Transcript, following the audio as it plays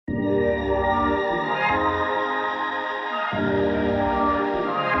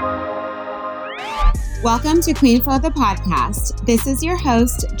Welcome to Queen Flow, the podcast. This is your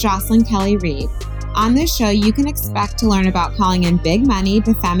host, Jocelyn Kelly Reed. On this show, you can expect to learn about calling in big money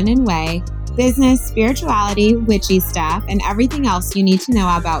the feminine way, business, spirituality, witchy stuff, and everything else you need to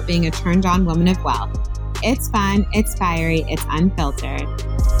know about being a turned-on woman of wealth. It's fun, it's fiery, it's unfiltered.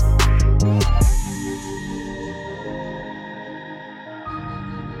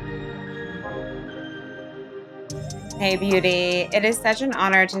 Hey, beauty. It is such an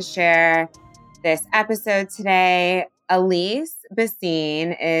honor to share this episode today. Alyse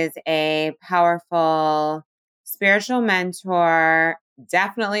is a powerful spiritual mentor,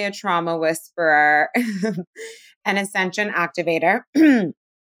 definitely a trauma whisperer, an ascension activator.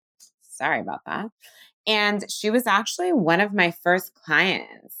 Sorry about that. And she was actually one of my first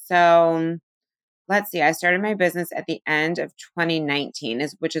clients. So let's see, I started my business at the end of 2019,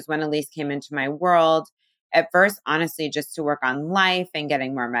 which is when Alyse came into my world. At first, honestly, just to work on life and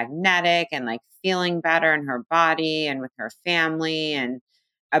getting more magnetic and like feeling better in her body and with her family and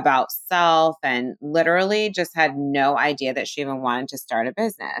about self, and literally just had no idea that she even wanted to start a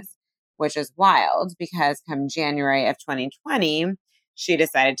business, which is wild because come January of 2020, she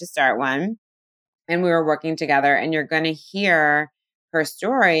decided to start one and we were working together, and you're going to hear her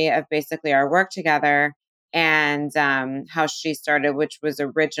story of basically our work together and how she started, which was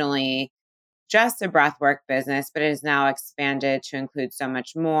originally just a breathwork business, but it has now expanded to include so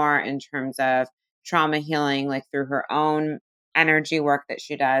much more in terms of trauma healing, like through her own energy work that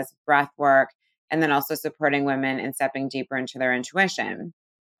she does, breath work, and then also supporting women and stepping deeper into their intuition.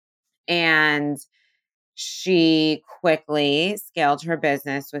 And she quickly scaled her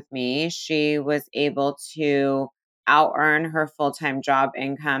business with me. She was able to out-earn her full-time job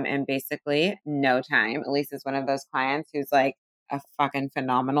income in basically no time. Alyse is one of those clients who's like a fucking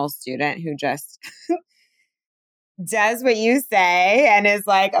phenomenal student who just does what you say and is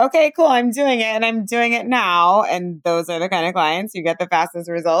like, okay, cool, I'm doing it and I'm doing it now. And those are the kind of clients you get the fastest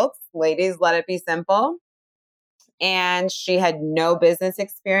results. Ladies, let it be simple. And she had no business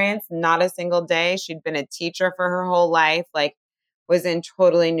experience, not a single day. She'd been a teacher for her whole life, like was in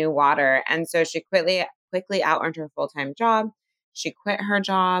totally new water. And so she quickly out-earned her full-time job. She quit her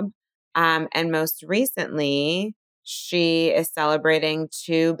job. And most recently, she is celebrating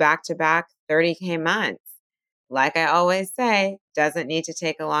 2 back-to-back 30K months. Like I always say, doesn't need to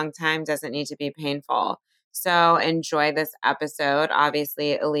take a long time, doesn't need to be painful. So enjoy this episode.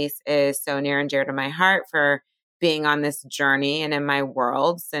 Obviously, Alyse is so near and dear to my heart for being on this journey and in my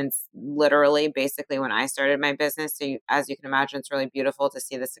world since literally basically when I started my business. So as you can imagine, it's really beautiful to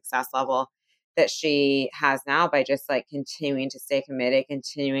see the success level that she has now by just like continuing to stay committed,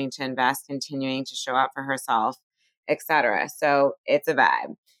 continuing to invest, continuing to show up for herself, etc. So it's a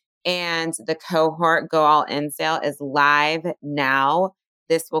vibe. And the Cohort Go All In sale is live now.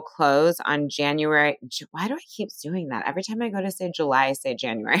 This will close on January. Why do I keep doing that? Every time I go to say July, I say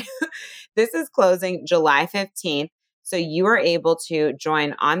January. This is closing July 15th. So you are able to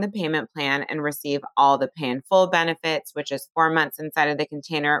join on the payment plan and receive all the pay in full benefits, which is 4 months inside of the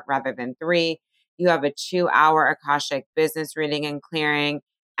container rather than 3. You have a 2-hour Akashic business reading and clearing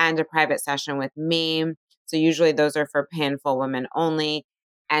and a private session with me. So usually those are for pay in full women only.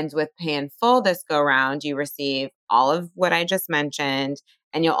 And with pay in full this go round, you receive all of what I just mentioned.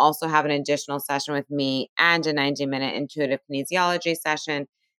 And you'll also have an additional session with me and a 90-minute intuitive kinesiology session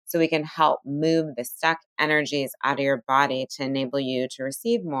so we can help move the stuck energies out of your body to enable you to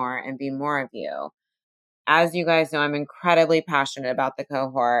receive more and be more of you. As you guys know, I'm incredibly passionate about the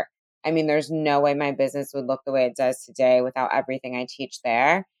cohort. I mean, there's no way my business would look the way it does today without everything I teach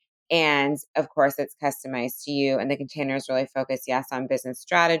there. And of course, it's customized to you. And the container is really focused, yes, on business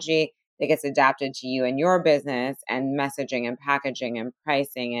strategy that gets adapted to you and your business and messaging and packaging and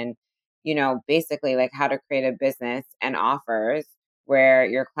pricing and, you know, basically like how to create a business and offers where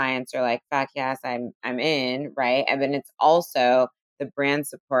your clients are like, fuck yes, I'm in, right? And then it's also the brand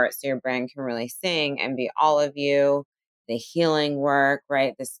support so your brand can really sing and be all of you, the healing work,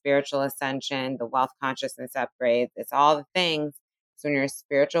 right? The spiritual ascension, the wealth consciousness upgrades. It's all the things. So when you're a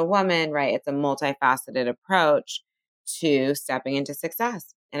spiritual woman, right, it's a multifaceted approach to stepping into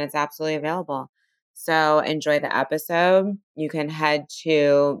success, and it's absolutely available. So enjoy the episode. You can head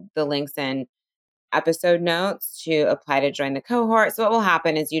to the links in episode notes to apply to join the cohort. So what will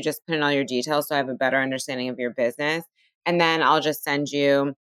happen is you just put in all your details so I have a better understanding of your business. And then I'll just send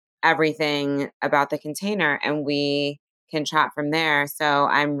you everything about the container and we can chat from there. So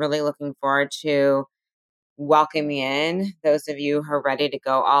I'm really looking forward to welcoming in those of you who are ready to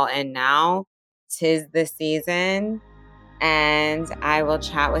go all in now. 'Tis the season, and I will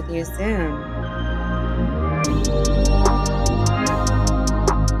chat with you soon.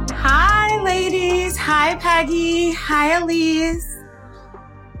 Hi, ladies. Hi, Peggy. Hi, Alyse.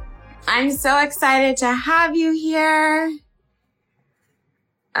 I'm so excited to have you here.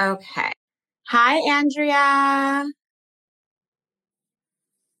 Okay. Hi, Andrea.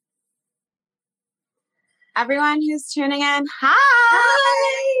 Everyone who's tuning in, hi.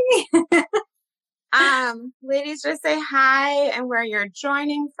 Ladies, just say hi and where you're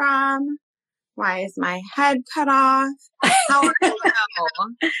joining from. Why is my head cut off? How are you?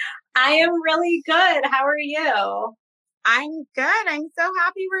 I am really good. How are you? I'm good. I'm so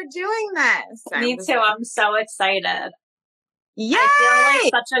happy we're doing this. Me too. I'm so excited. Yay! I feel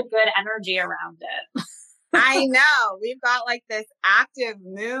like such a good energy around it. I know. We've got like this active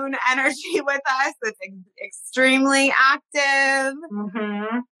moon energy with us that's extremely active.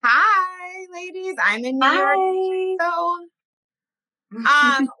 Mm-hmm. Hi, ladies. I'm in New York. So,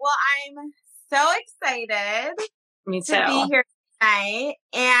 well, I'm so excited Me too. to be here tonight.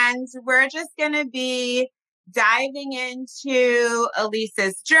 And we're just going to be diving into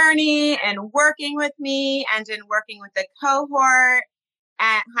Alyse's journey and working with me and in working with the cohort.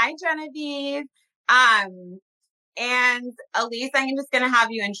 And hi, Genevieve. And Alyse, I'm just going to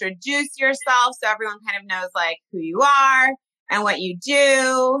have you introduce yourself so everyone kind of knows like who you are and what you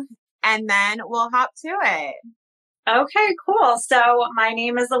do. And then we'll hop to it. Okay, cool. So my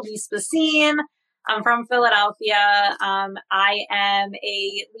name is Alyse Basine. I'm from Philadelphia. I am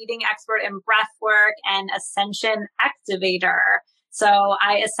a leading expert in breathwork and ascension activator. So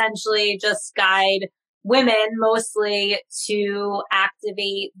I essentially just guide women mostly to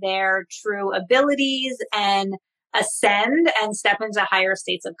activate their true abilities and ascend and step into higher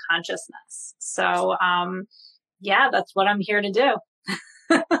states of consciousness. So, yeah, that's what I'm here to do.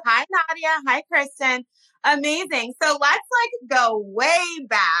 Hi, Nadia. Hi, Kristen. Amazing. So let's like go way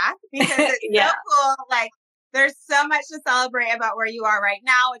back because it's so cool. Like there's so much to celebrate about where you are right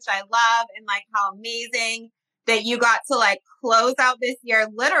now, which I love, and like how amazing that you got to like close out this year.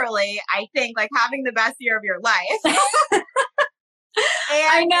 Literally, I think like having the best year of your life.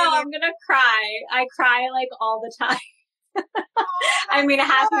 I know, I'm going to cry. I cry like all the time. I mean, I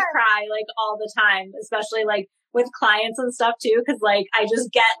have to cry like all the time, especially like with clients and stuff too, because like I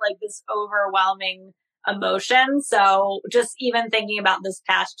just get like this overwhelming emotion. So just even thinking about this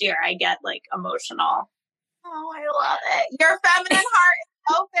past year, I get like emotional. Oh, I love it. Your feminine heart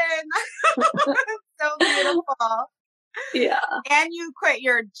is open. So beautiful. Yeah. And you quit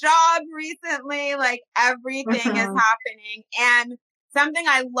your job recently. Like everything is happening. And something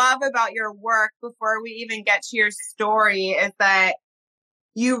I love about your work before we even get to your story is that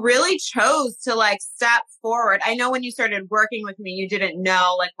you really chose to like step forward. I know when you started working with me, you didn't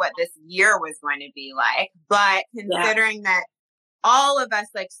know like what this year was going to be like, but considering that all of us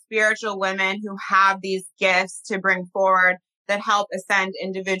like spiritual women who have these gifts to bring forward that help ascend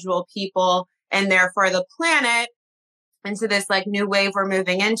individual people and therefore the planet into this like new wave we're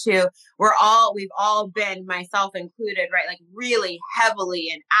moving into, we've all been, myself included, right? Like really heavily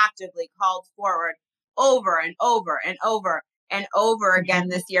and actively called forward over and over and over and over again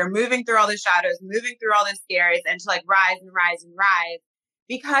this year, moving through all the shadows, moving through all the scares and to like rise and rise and rise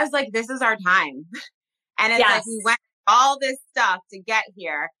because like this is our time. And it's like we went through all this stuff to get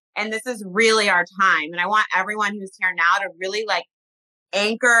here and this is really our time. And I want everyone who's here now to really like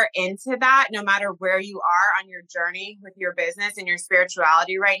anchor into that no matter where you are on your journey with your business and your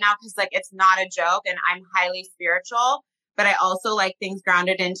spirituality right now. Cause like, it's not a joke and I'm highly spiritual, but I also like things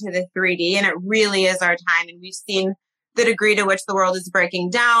grounded into the 3D and it really is our time. And we've seen the degree to which the world is breaking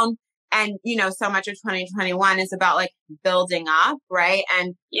down. And, you know, so much of 2021 is about like building up, right?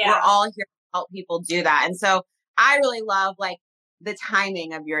 And we're all here to help people do that. And so I really love like the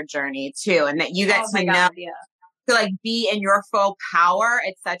timing of your journey too. And that you get to know to like be in your full power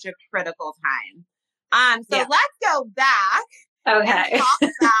at such a critical time. So let's go back and talk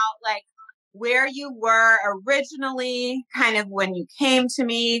about like where you were originally, kind of when you came to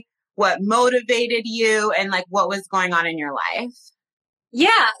me, what motivated you and like what was going on in your life.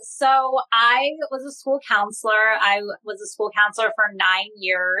 Yeah. So I was a school counselor. I was a school counselor for 9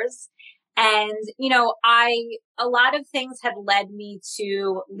 years. And, you know, a lot of things had led me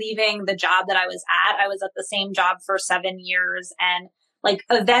to leaving the job that I was at. I was at the same job for 7 years and like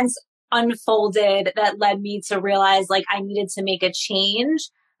events unfolded that led me to realize like I needed to make a change.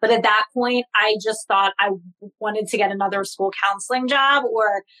 But at that point, I just thought I wanted to get another school counseling job,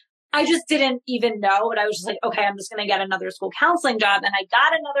 or I just didn't even know. But I was just like, okay, I'm just going to get another school counseling job. And I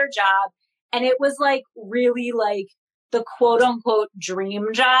got another job and it was like really like the quote unquote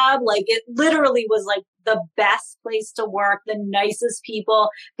dream job. Like it literally was like the best place to work, the nicest people,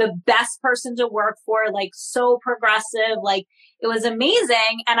 the best person to work for, like so progressive, like it was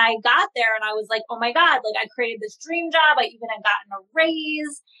amazing. And I got there and I was like, oh my God, like I created this dream job. I even had gotten a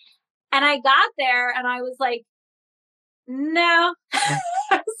raise. And I got there and I was like, no.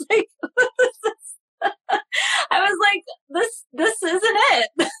 I was like, I was like, this isn't it.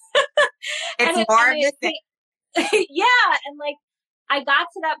 It's more of the same. Yeah. And like, I got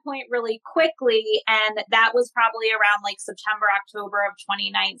to that point really quickly. And that was probably around like September, October of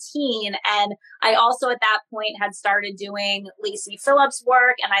 2019. And I also at that point had started doing Lacey Phillips'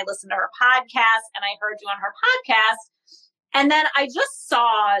 work, and I listened to her podcast, and I heard you on her podcast. And then I just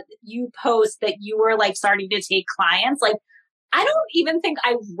saw you post that you were like starting to take clients. Like, I don't even think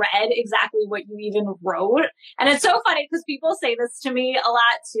I read exactly what you even wrote. And it's so funny because people say this to me a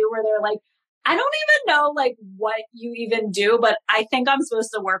lot too, where they're like, I don't even know like what you even do, but I think I'm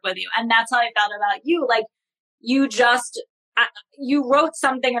supposed to work with you. And that's how I felt about you. Like you just, you wrote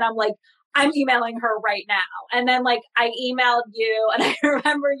something and I'm like, I'm emailing her right now. And then like I emailed you and I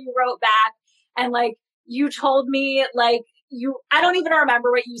remember you wrote back and like you told me like I don't even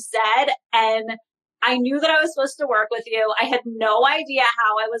remember what you said. And I knew that I was supposed to work with you. I had no idea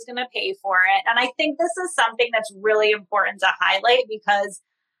how I was going to pay for it. And I think this is something that's really important to highlight because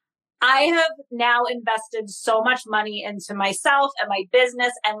I have now invested so much money into myself and my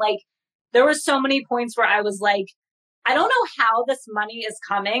business. And like, there were so many points where I was like, I don't know how this money is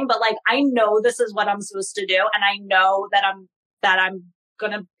coming, but like, I know this is what I'm supposed to do. And I know that I'm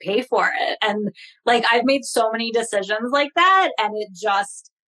going to pay for it. And like, I've made so many decisions like that and it just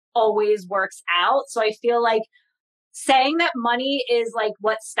always works out. So I feel like saying that money is like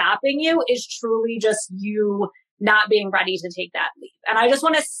what's stopping you is truly just you not being ready to take that leap. And I just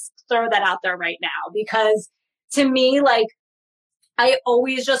want to throw that out there right now because to me, like I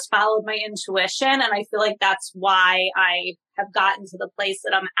always just followed my intuition. And I feel like that's why I have gotten to the place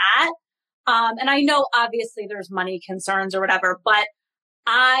that I'm at. And I know obviously there's money concerns or whatever, but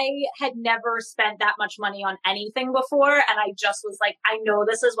I had never spent that much money on anything before. And I just was like, I know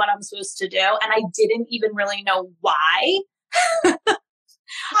this is what I'm supposed to do. And I didn't even really know why.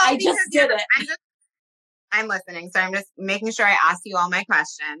 I just did it. I'm listening. So I'm just making sure I ask you all my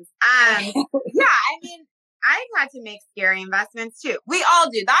questions. Yeah, I mean, I've had to make scary investments too. We all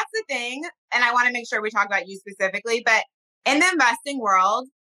do. That's the thing. And I want to make sure we talk about you specifically, but in the investing world,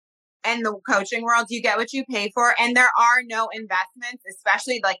 and the coaching world, you get what you pay for. And there are no investments,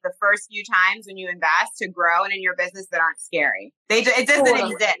 especially like the first few times when you invest to grow and in your business that aren't scary. It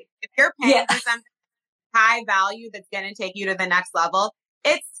doesn't exist. If you're paying for something high value that's going to take you to the next level,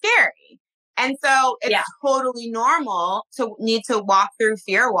 it's scary. And so it's totally normal to need to walk through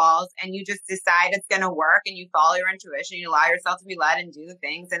fear walls and you just decide it's going to work and you follow your intuition, you allow yourself to be led and do the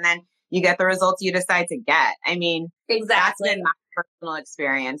things. And then you get the results you decide to get. I mean, exactly. That's been my personal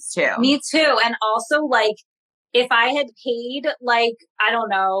experience too. Me too. And also like, if I had paid like, I don't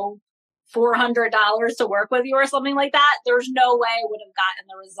know, $400 to work with you or something like that, there's no way I would have gotten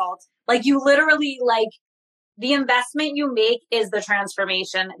the results. Like you literally like the investment you make is the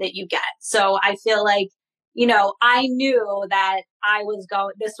transformation that you get. So I feel like, you know, I knew that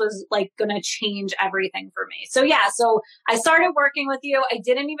this was like going to change everything for me. So yeah, so I started working with you. I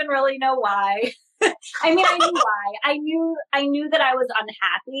didn't even really know why. I mean, I knew why. I knew that I was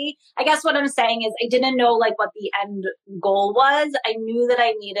unhappy. I guess what I'm saying is I didn't know like what the end goal was. I knew that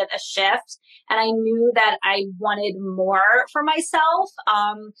I needed a shift and I knew that I wanted more for myself.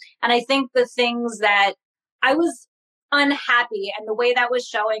 And I think the things that I was unhappy and the way that was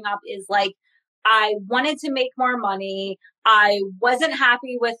showing up is like, I wanted to make more money. I wasn't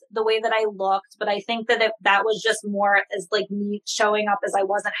happy with the way that I looked, but I think that that was just more as like me showing up as I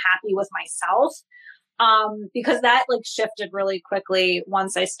wasn't happy with myself. Because that like shifted really quickly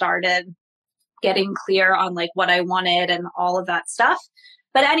once I started getting clear on like what I wanted and all of that stuff.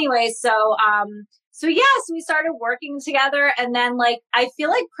 But anyway, so we started working together and then like, I feel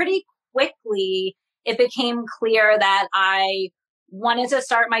like pretty quickly it became clear that I wanted to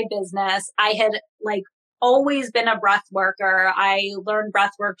start my business. I had like always been a breath worker. I learned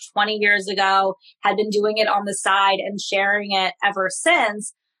breath work 20 years ago, had been doing it on the side and sharing it ever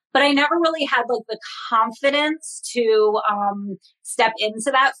since. But I never really had like the confidence to step into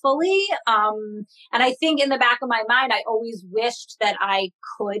that fully. And I think in the back of my mind, I always wished that I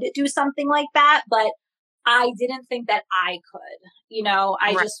could do something like that, but I didn't think that I could. You know,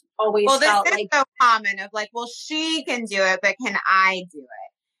 I just always felt like so common of like, well, she can do it, but can I do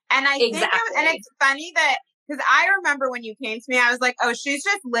it? And I think, and it's funny that because I remember when you came to me, I was like, oh, she's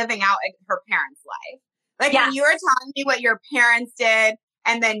just living out her parents' life. Like when you were telling me what your parents did.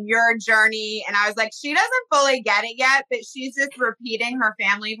 and then your journey. And I was like, she doesn't fully get it yet, but she's just repeating her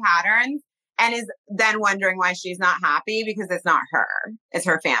family patterns and is then wondering why she's not happy because it's not her, it's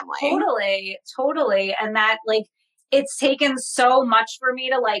her family. Totally. And that like, it's taken so much for me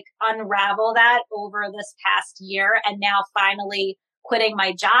to like unravel that over this past year. And now finally quitting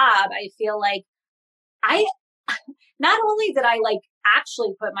my job, I feel like I not only did I like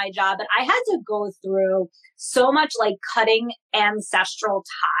actually quit my job, but I had to go through so much like cutting ancestral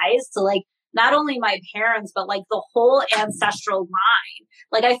ties to like not only my parents, but like the whole ancestral line.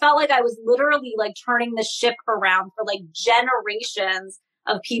 Like I felt like I was literally like turning the ship around for like generations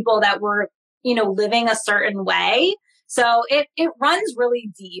of people that were, you know, living a certain way. So it runs really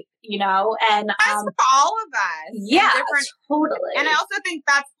deep, you know, and that's for all of us. Yeah, totally. And I also think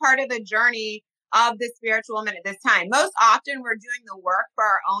that's part of the journey of the spiritual woman at this time. Most often we're doing the work for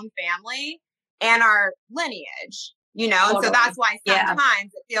our own family and our lineage, you know, Totally. And so that's why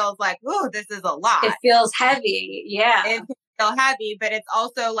sometimes it feels like, oh, this is a lot. It feels heavy. Yeah. It can feel heavy, but it's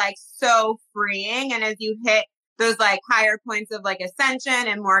also like so freeing. And as you hit those like higher points of like ascension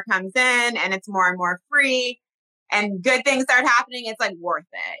and more comes in and it's more and more free and good things start happening, it's like worth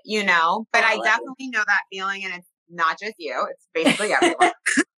it, you know? But I definitely know that feeling, and it's not just you, it's basically everyone.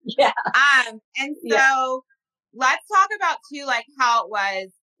 Yeah. And so let's talk about too, like how it was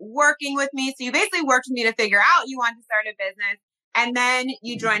working with me. So you basically worked with me to figure out you wanted to start a business, and then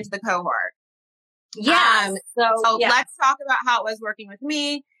you joined the cohort. Yeah. So let's talk about how it was working with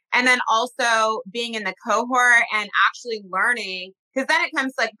me, and then also being in the cohort and actually learning, because then it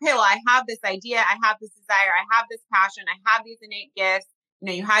comes like, okay, well, I have this idea, I have this desire, I have this passion, I have these innate gifts. You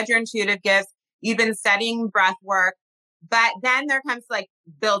know, you had your intuitive gifts, you've been studying breath work. But then there comes like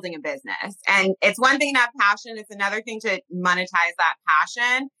building a business, and it's one thing to have passion. It's another thing to monetize that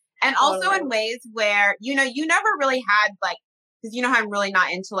passion. And also in ways where, you know, you never really had like, because you know how I'm really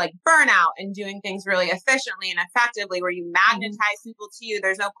not into like burnout and doing things really efficiently and effectively where you magnetize people to you.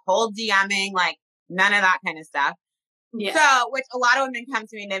 There's no cold DMing, like none of that kind of stuff. Yeah. So, which a lot of women come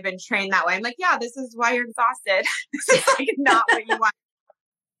to me and they've been trained that way. I'm like, yeah, this is why you're exhausted. This is like not what you want.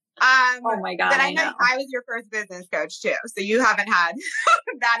 Oh my God. But I know I was your first business coach too. So you haven't had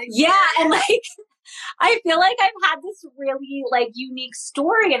that experience. Yeah. And like, I feel like I've had this really like unique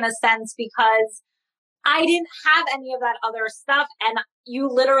story in a sense because I didn't have any of that other stuff. And you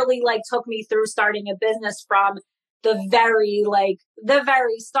literally like took me through starting a business from the very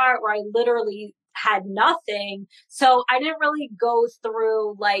start where I literally had nothing. So I didn't really go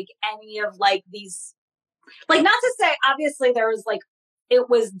through like any of like these, like not to say obviously there was like, it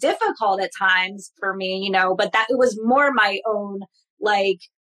was difficult at times for me, you know, but that it was more my own like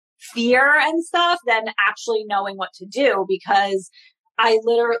fear and stuff than actually knowing what to do, because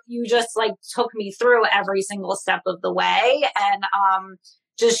you just like took me through every single step of the way and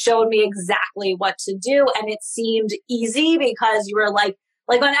just showed me exactly what to do. And it seemed easy because you were like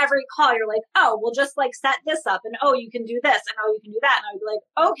on every call, you're like, oh, we'll just like set this up and oh, you can do this and oh, you can do that. And I would be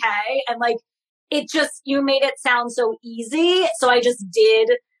like, okay. And like, it just, you made it sound so easy. So I just did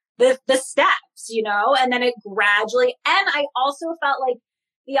the steps, you know, and then it gradually, and I also felt like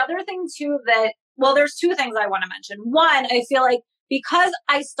the other thing too that, well, there's two things I want to mention. One, I feel like because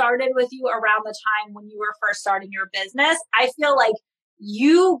I started with you around the time when you were first starting your business, I feel like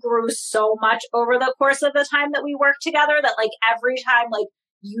you grew so much over the course of the time that we worked together that like every time like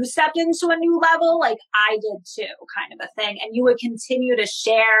you stepped into a new level, like I did too, kind of a thing. And you would continue to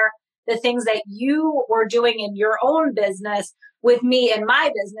share the things that you were doing in your own business with me in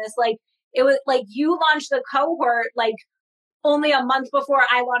my business. Like it was like you launched the cohort like only a month before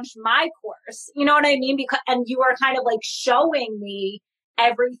I launched my course. You know what I mean? And you were kind of like showing me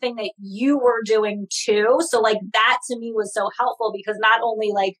everything that you were doing too. So like that to me was so helpful because not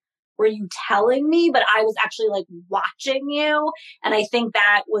only like were you telling me, but I was actually like watching you. And I think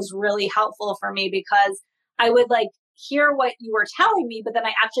that was really helpful for me because I would like hear what you were telling me, but then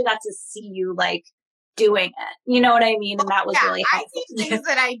I actually got to see you like doing it. You know what I mean? And that was really helpful. I see things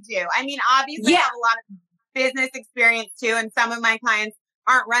that I do. I mean, obviously I have a lot of business experience too. And some of my clients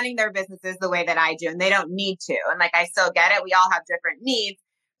aren't running their businesses the way that I do, and they don't need to. And like, I still get it. We all have different needs,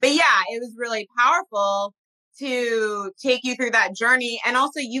 but yeah, it was really powerful to take you through that journey. And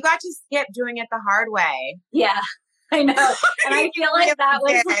also you got to skip doing it the hard way. Yeah, I know. And I feel like that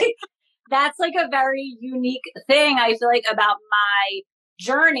was like, that's like a very unique thing. I feel like about my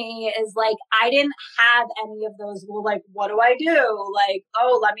journey is like, I didn't have any of those, well, like, what do I do? Like,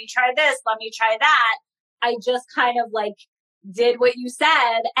 oh, let me try this. Let me try that. I just kind of like did what you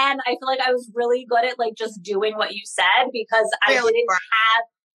said. And I feel like I was really good at like just doing what you said because I didn't have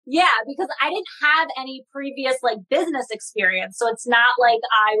Yeah, because I didn't have any previous like business experience. So it's not like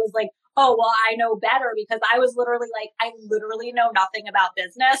I was like, oh, well, I know better, because I was literally like, I literally know nothing about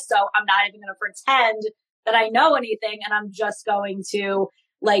business. So I'm not even going to pretend that I know anything. And I'm just going to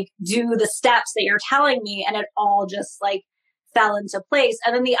like do the steps that you're telling me. And it all just like fell into place.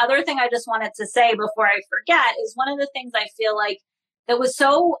 And then the other thing I just wanted to say before I forget is one of the things I feel like that was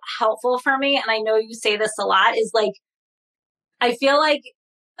so helpful for me. And I know you say this a lot is like, I feel like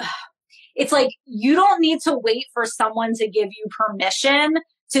it's like you don't need to wait for someone to give you permission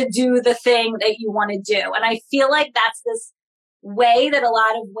to do the thing that you want to do. And I feel like that's this way that a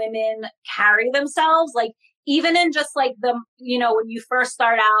lot of women carry themselves. Like even in just like the, you know, when you first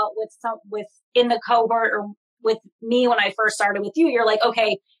start out with in the cohort or with me, when I first started with you, you're like,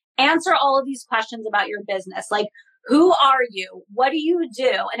 okay, answer all of these questions about your business. Like, who are you? What do you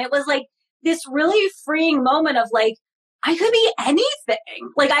do? And it was like this really freeing moment of like, I could be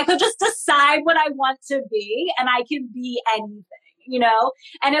anything. Like I could just decide what I want to be and I can be anything, you know?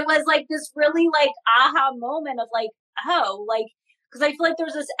 And it was like this really like aha moment of like, oh, like, because I feel like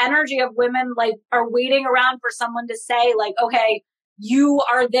there's this energy of women like are waiting around for someone to say like, okay, you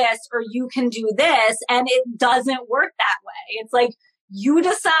are this or you can do this. And it doesn't work that way. It's like you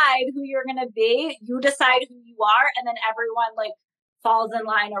decide who you're going to be, you decide who you are, and then everyone like falls in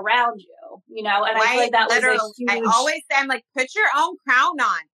line around you, you know? And I feel like that Literally, was a huge... I always say, I'm like, put your own crown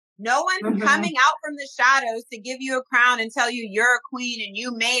on. No one's coming out from the shadows to give you a crown and tell you you're a queen and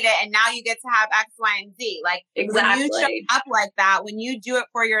you made it and now you get to have X, Y, and Z. Like when you show up like that, when you do it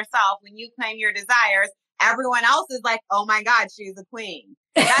for yourself, when you claim your desires, everyone else is like, oh my God, she's a queen.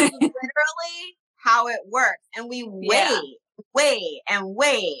 That's literally how it works. And we wait and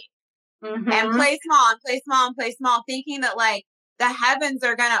play small and play small and play small, thinking that like the heavens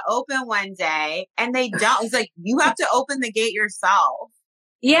are going to open one day, and they don't. It's like, you have to open the gate yourself.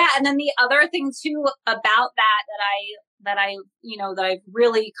 Yeah. And then the other thing too about that I've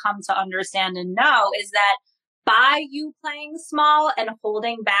really come to understand and know is that by you playing small and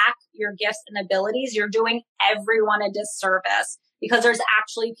holding back your gifts and abilities, you're doing everyone a disservice, because there's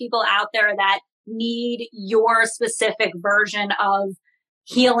actually people out there that need your specific version of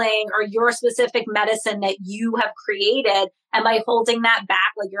healing or your specific medicine that you have created. And by holding that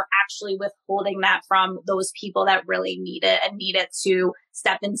back, like you're actually withholding that from those people that really need it and need it to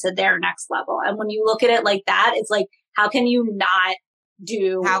step into their next level. And when you look at it like that, it's like, how can you not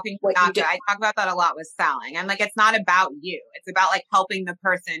do how can you what not you do? I talk about that a lot with selling. I'm like, it's not about you. It's about like helping the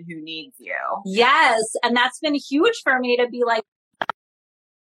person who needs you. Yes. And that's been huge for me to be like,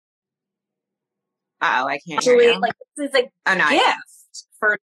 oh, I can't actually, hear you. like this is a gift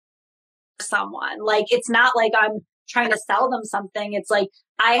for someone. Like it's not like I'm trying to sell them something. It's like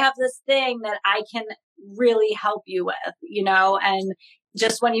I have this thing that I can really help you with, you know? And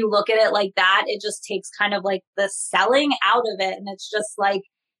just when you look at it like that, it just takes kind of like the selling out of it. And it's just like,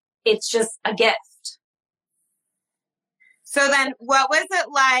 it's just a gift. So then what was it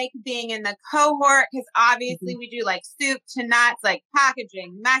like being in the cohort? Because obviously we do like soup to nuts, like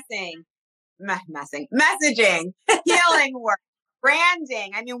packaging, messaging, healing work,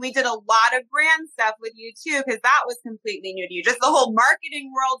 branding. I mean, we did a lot of brand stuff with you too, because that was completely new to you. Just the whole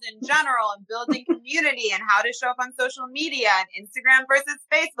marketing world in general and building community and how to show up on social media and Instagram versus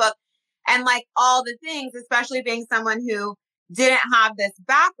Facebook and like all the things, especially being someone who didn't have this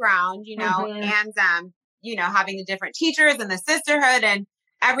background, you know, and, you know, having the different teachers and the sisterhood and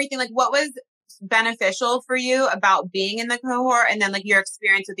everything. Like what was beneficial for you about being in the cohort, and then like your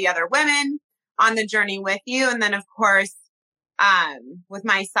experience with the other women on the journey with you, and then of course with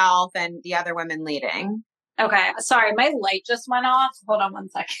myself and the other women leading. Okay, sorry, my light just went off. Hold on one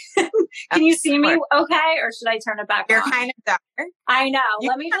second. Can you see me okay, or should I turn it back on? You're kind of dark. I know.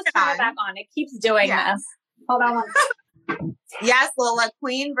 Let me just turn it back on. It keeps doing this. Hold on one second. Yes, Lola,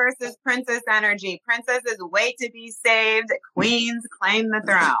 queen versus princess energy. Princesses wait to be saved. Queens claim the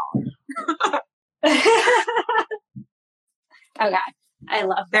throne. Okay. I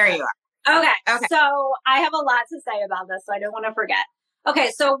love that. There you are. Okay. So I have a lot to say about this, so I don't want to forget.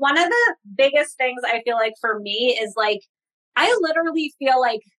 Okay. So one of the biggest things I feel like for me is like, I literally feel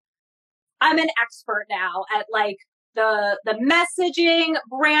like I'm an expert now at like the messaging,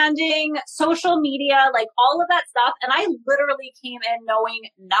 branding, social media, like all of that stuff. And I literally came in knowing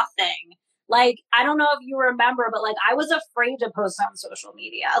nothing. Like, I don't know if you remember, but like I was afraid to post on social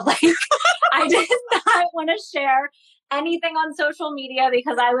media. Like I did not want to share anything on social media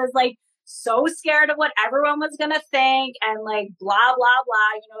because I was like so scared of what everyone was going to think and like blah, blah,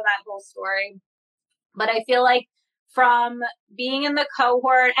 blah, you know, that whole story. But I feel like from being in the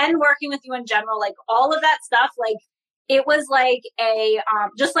cohort and working with you in general, like all of that stuff, like it was like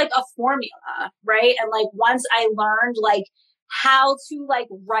just like a formula, right? And like once I learned like how to like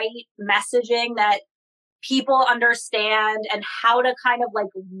write messaging that people understand and how to kind of like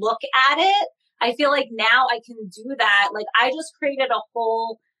look at it, I feel like now I can do that. Like I just created a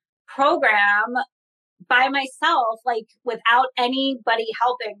whole program by myself, like without anybody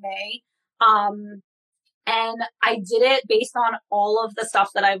helping me. And I did it based on all of the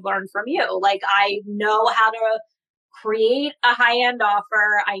stuff that I've learned from you. Like I know how to create a high-end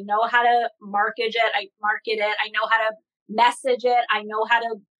offer. I know how to market it. I know how to message it. I know how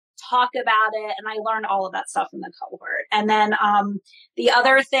to talk about it. And I learned all of that stuff in the cohort. And then the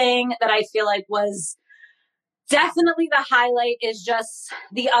other thing that I feel like was definitely the highlight is just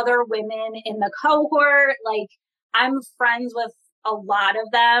the other women in the cohort. Like I'm friends with a lot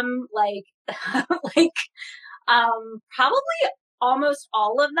of them, like like probably almost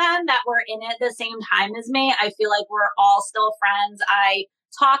all of them that were in it the same time as me. I feel like we're all still friends. I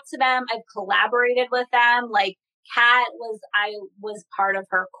talk to them. I've collaborated with them. Like I was part of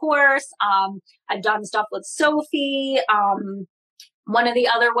her course. I've done stuff with Sophie. One of the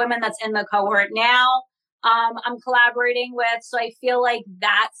other women that's in the cohort now, I'm collaborating with. So I feel like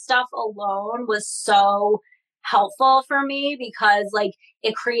that stuff alone was so helpful for me because like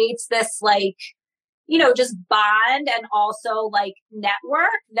it creates this like, just bond and also like network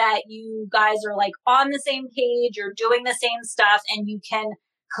that you guys are like on the same page, you're doing the same stuff and you can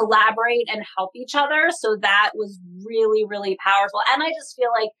collaborate and help each other. So that was really, really powerful. And I just feel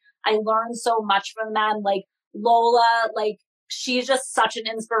like I learned so much from them. Like Lola, like she's just such an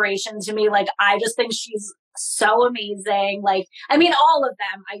inspiration to me. Like I just think she's so amazing. Like, I mean, all of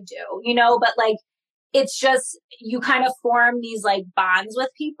them I do, but like, it's just, you kind of form these like bonds with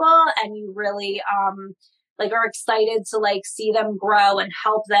people and you really, like are excited to like see them grow and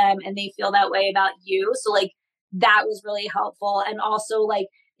help them and they feel that way about you. So like that was really helpful. And also like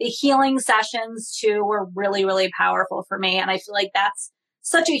the healing sessions too were really, really powerful for me. And I feel like that's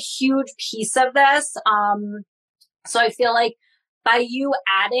such a huge piece of this. So I feel like by you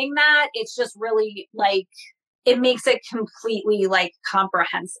adding that, it's just really like, it makes it completely like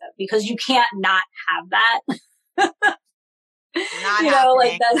comprehensive because you can't not have that. Not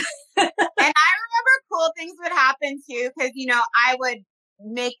like that. And I remember cool things would happen too, because, I would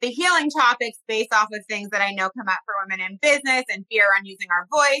make the healing topics based off of things that I know come up for women in business and fear on using our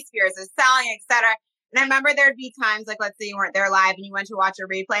voice, fears of selling, etc. And I remember there'd be times like, let's say you weren't there live and you went to watch a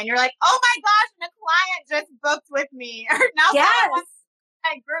replay and you're like, oh my gosh, and a client just booked with me. Or now someone wants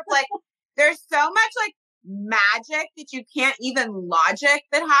my group. Like there's so much like magic that you can't even logic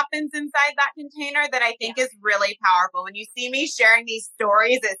that happens inside that container that I think is really powerful. When you see me sharing these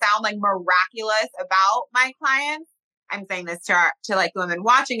stories that sound like miraculous about my clients, I'm saying this to like women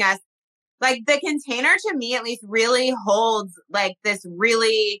watching us, like the container to me at least really holds like this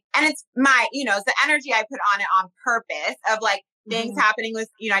really, and it's my, it's the energy I put on it on purpose of like things happening with,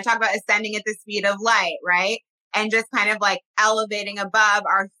 I talk about ascending at the speed of light, right? And just kind of like elevating above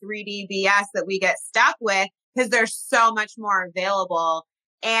our 3D BS that we get stuck with because there's so much more available.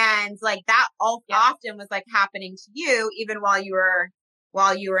 And like that often was like happening to you even while you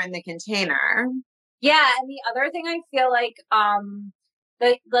were in the container. Yeah. And the other thing I feel like,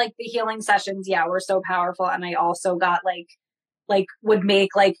 the healing sessions, were so powerful. And I also got like would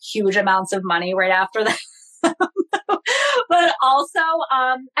make like huge amounts of money right after that. But also,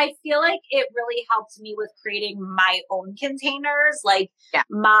 I feel like it really helped me with creating my own containers, like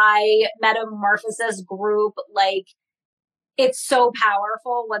my metamorphosis group, like it's so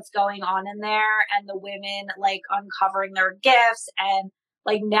powerful what's going on in there and the women like uncovering their gifts and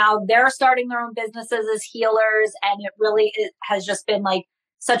like now they're starting their own businesses as healers. And it has just been like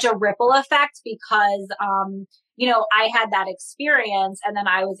such a ripple effect because, I had that experience and then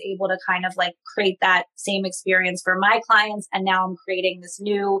I was able to kind of like create that same experience for my clients. And now I'm creating this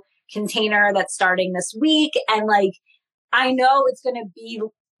new container that's starting this week. And like, I know it's going to be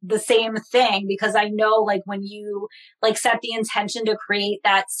the same thing because I know like when you like set the intention to create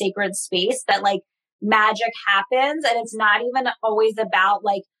that sacred space that like magic happens. And it's not even always about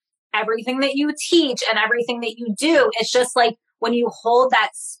like everything that you teach and everything that you do. It's just like when you hold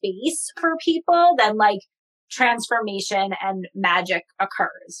that space for people, then like transformation and magic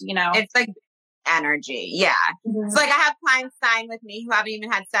occurs, It's like energy. Yeah. Mm-hmm. So like I have clients sign with me who haven't even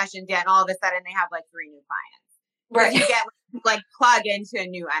had sessions yet. And all of a sudden they have like 3 new clients. Right. You get like plug into a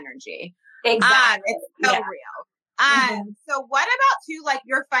new energy. Exactly. It's so real. So what about too, like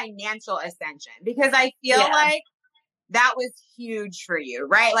your financial ascension? Because I feel like that was huge for you,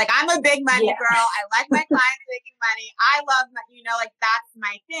 right? Like I'm a big money girl. I like my clients making money. I love, like that's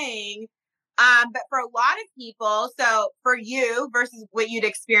my thing. But for a lot of people, so for you versus what you'd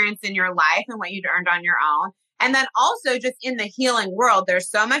experienced in your life and what you'd earned on your own. And then also just in the healing world,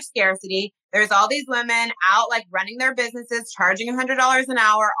 there's so much scarcity. There's all these women out like running their businesses, charging $100 an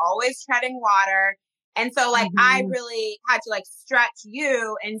hour, always treading water. And so like I really had to like stretch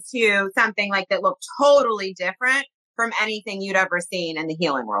you into something like that looked totally different from anything you'd ever seen in the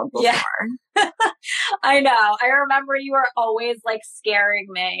healing world before. Yeah. I know. I remember you were always like scaring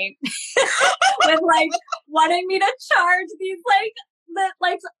me with like wanting me to charge these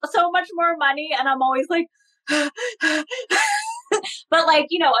like so much more money, and I'm always like but like,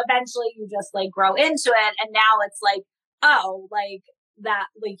 you know, eventually you just like grow into it, and now it's like, oh, like that,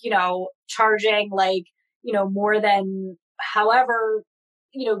 like, you know, charging like, you know, more than however,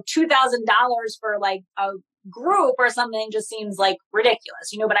 you know, $2,000 for like a group or something just seems like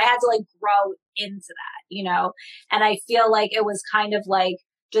ridiculous, you know, but I had to like grow into that, you know, and I feel like it was kind of like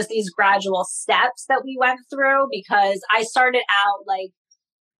just these gradual steps that we went through, because I started out like,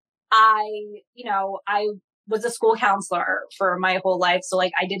 you know, I was a school counselor for my whole life. So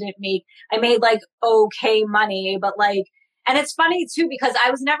like I made like okay money, but like, and it's funny too, because I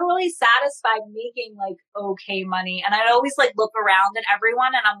was never really satisfied making like okay money. And I'd always like look around at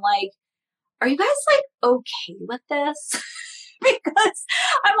everyone and I'm like, are you guys like okay with this? Because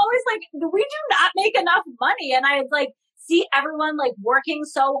I'm always like, we do not make enough money. And I like see everyone like working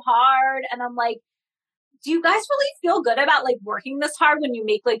so hard. And I'm like, do you guys really feel good about like working this hard when you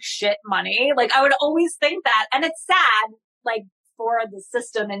make like shit money? Like I would always think that. And it's sad, like for the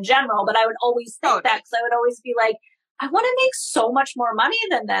system in general, but I would always think that, because I would always be like, I want to make so much more money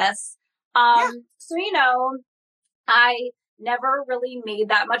than this. So, you know, I never really made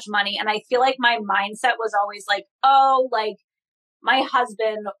that much money. And I feel like my mindset was always like, oh, like my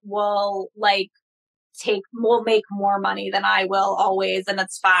husband will like will make more money than I will always. And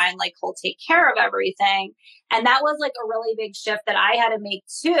it's fine. Like he'll take care of everything. And that was like a really big shift that I had to make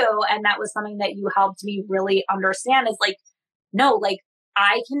too. And that was something that you helped me really understand, is like, no, like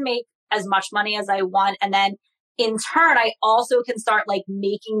I can make as much money as I want. And then in turn, I also can start like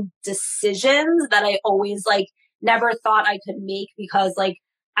making decisions that I always like never thought I could make, because like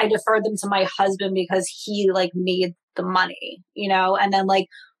I deferred them to my husband because he like made the money, you know? And then like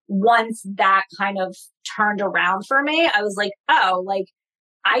once that kind of turned around for me, I was like, oh, like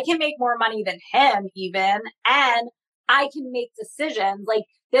I can make more money than him even. And I can make decisions. Like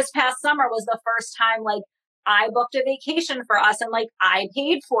this past summer was the first time like I booked a vacation for us and like I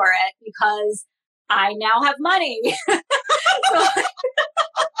paid for it because I now have money. so,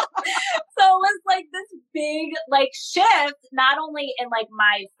 so it was like this big like shift, not only in like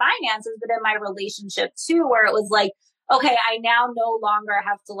my finances, but in my relationship too, where it was like, okay, I now no longer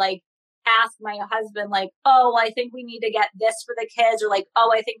have to like ask my husband like, oh, I think we need to get this for the kids, or like,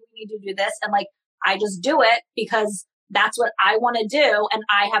 oh, I think we need to do this. And like, I just do it because that's what I want to do. And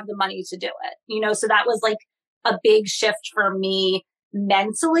I have the money to do it, you know? So that was like a big shift for me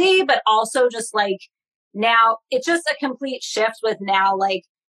mentally, but also just like now it's just a complete shift with now like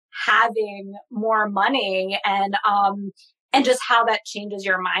having more money and just how that changes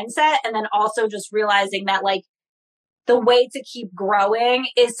your mindset. And then also just realizing that like the way to keep growing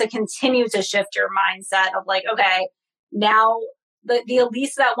is to continue to shift your mindset of like, okay, now the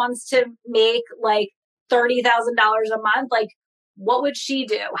Alyse that wants to make like $30,000 a month, like what would she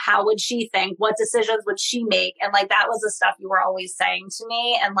do? How would she think? What decisions would she make? And like, that was the stuff you were always saying to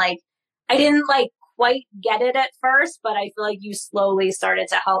me. And like, I didn't like quite get it at first, but I feel like you slowly started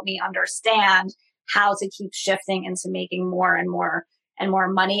to help me understand how to keep shifting into making more and more and more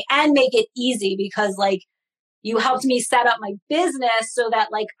money and make it easy, because like you helped me set up my business so that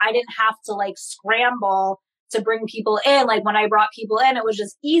like I didn't have to like scramble to bring people in. Like when I brought people in, it was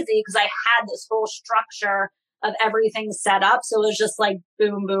just easy because I had this whole structure of everything set up. So it was just like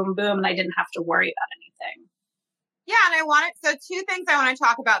boom, boom, boom. And I didn't have to worry about anything. Yeah. And so two things I want to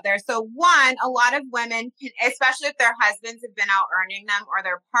talk about there. So one, a lot of women, especially if their husbands have been out earning them or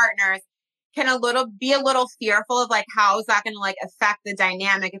their partners, can be a little fearful of like, how is that going to like affect the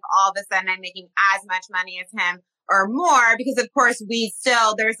dynamic if all of a sudden I'm making as much money as him or more? Because of course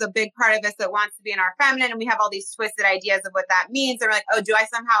there's a big part of us that wants to be in our feminine, and we have all these twisted ideas of what that means. They're like, oh, do I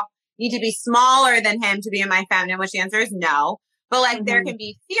somehow need to be smaller than him to be in my feminine? Which the answer is no. But like there can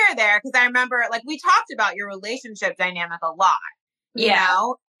be fear there, because I remember like we talked about your relationship dynamic a lot, you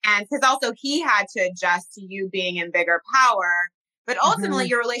know, and because also he had to adjust to you being in bigger power, but ultimately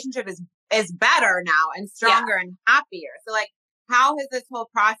your relationship is better now and stronger and happier. So like, how has this whole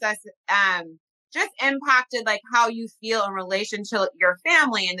process just impacted like how you feel in relation to your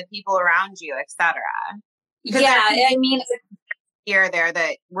family and the people around you, et cetera? Yeah, I mean, here there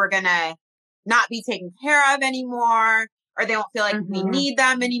that we're gonna not be taken care of anymore, or they don't feel like we need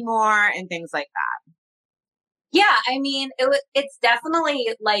them anymore, and things like that. Yeah, I mean, it's definitely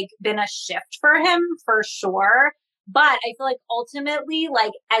like been a shift for him for sure. But I feel like ultimately,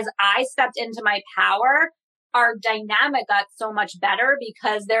 like as I stepped into my power, our dynamic got so much better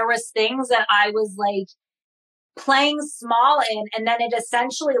because there was things that I was like playing small in, and then it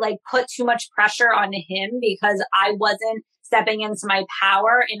essentially like put too much pressure on him because I wasn't stepping into my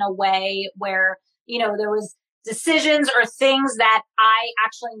power in a way where, you know, there was decisions or things that I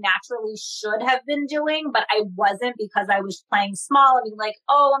actually naturally should have been doing, but I wasn't because I was playing small and being like,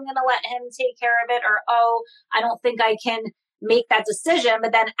 oh, I'm going to let him take care of it, or, oh, I don't think I can make that decision.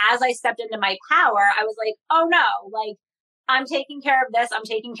 But then as I stepped into my power, I was like, oh no, like I'm taking care of this. I'm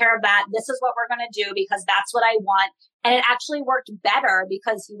taking care of that. This is what we're going to do because that's what I want. And it actually worked better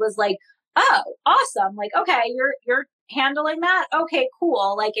because he was like, oh, awesome. Like, okay, you're handling that. Okay,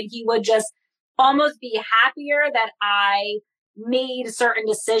 cool. Like, and he would just almost be happier that I made certain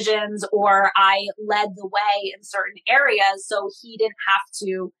decisions or I led the way in certain areas. So he didn't have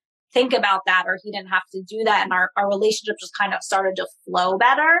to think about that or he didn't have to do that. And our relationship just kind of started to flow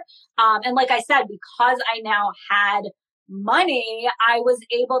better. And like I said, because I now had money, I was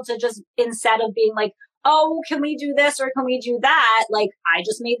able to just, instead of being like, oh, can we do this or can we do that? Like, I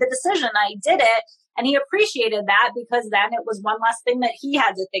just made the decision. I did it. And he appreciated that because then it was one less thing that he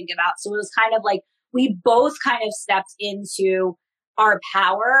had to think about. So it was kind of like we both kind of stepped into our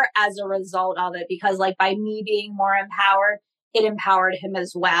power as a result of it, because like by me being more empowered, it empowered him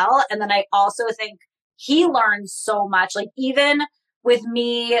as well. And then I also think he learned so much, like even with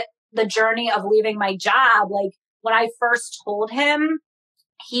me, the journey of leaving my job, like when I first told him,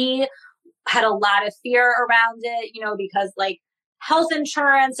 he had a lot of fear around it, you know, because like health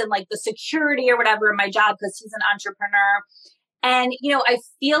insurance and like the security or whatever in my job, because he's an entrepreneur. And, you know, I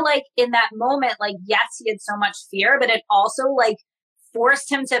feel like in that moment, like, yes, he had so much fear, but it also like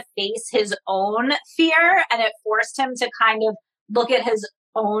forced him to face his own fear and it forced him to kind of look at his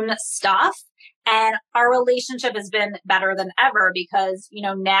own stuff. And our relationship has been better than ever because, you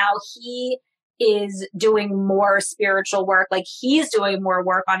know, now he is doing more spiritual work. Like he's doing more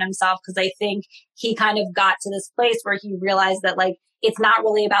work on himself because I think he kind of got to this place where he realized that like, it's not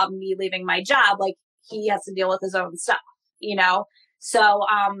really about me leaving my job. Like he has to deal with his own stuff, you know? So,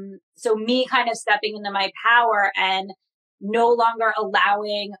 so me kind of stepping into my power and no longer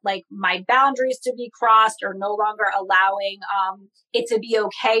allowing like my boundaries to be crossed or no longer allowing, it to be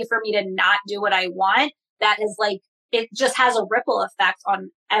okay for me to not do what I want. That is like, it just has a ripple effect on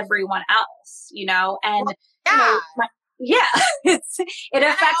everyone else, you know? And, well, yeah, you know, it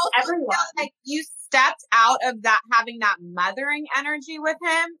affects everyone. Like you stepped out of that, having that mothering energy with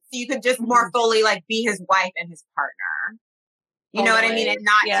him. So you could just more fully like be his wife and his partner. You know what I mean? And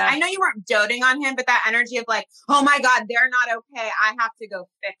not, I know you weren't doting on him, but that energy of like, oh my God, they're not okay. I have to go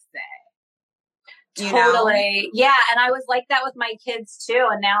fix it. You totally. know? Yeah. And I was like that with my kids too.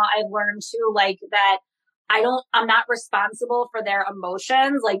 And now I've learned too, like that I'm not responsible for their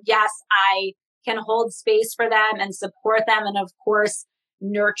emotions. Like, yes, I can hold space for them and support them. And of course,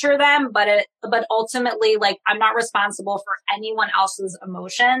 nurture them. But ultimately, like, I'm not responsible for anyone else's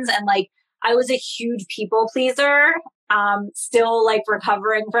emotions. And like, I was a huge people pleaser, still like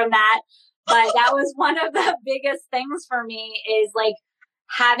recovering from that. But that was one of the biggest things for me is like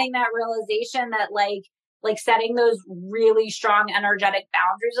having that realization that like setting those really strong energetic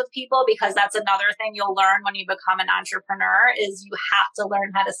boundaries with people, because that's another thing you'll learn when you become an entrepreneur is you have to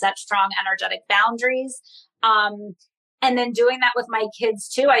learn how to set strong energetic boundaries. And then doing that with my kids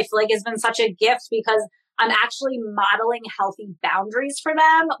too, I feel like has been such a gift because I'm actually modeling healthy boundaries for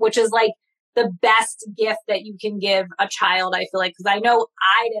them, which is like the best gift that you can give a child, I feel like, because I know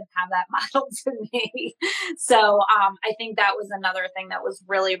I didn't have that modeled to me. So I think that was another thing that was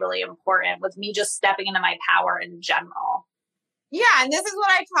really, really important with me just stepping into my power in general. Yeah. And this is what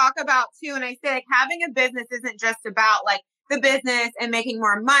I talk about too. And I say like having a business isn't just about like the business and making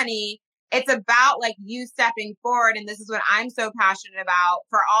more money. It's about like you stepping forward. And this is what I'm so passionate about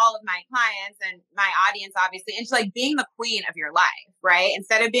for all of my clients and my audience, obviously. And just like being the queen of your life, right?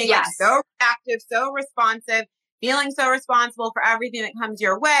 Instead of being like so reactive, so responsive, feeling so responsible for everything that comes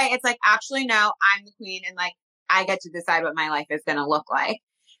your way. It's like, actually, no, I'm the queen and like, I get to decide what my life is going to look like.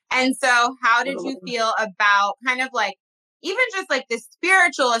 And so how did you feel about kind of like, even just like the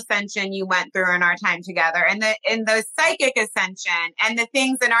spiritual ascension you went through in our time together and the psychic ascension and the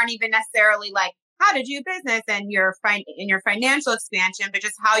things that aren't even necessarily like how to do business and your financial expansion, but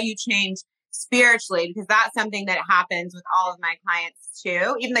just how you change spiritually, because that's something that happens with all of my clients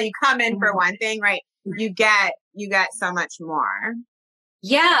too. Even though you come in for one thing, right? You get so much more.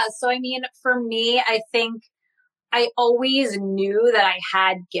 Yeah. So, I mean, for me, I think I always knew that I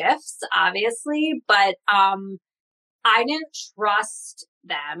had gifts, obviously, but I didn't trust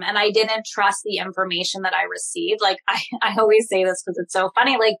them and I didn't trust the information that I received. Like I always say this because it's so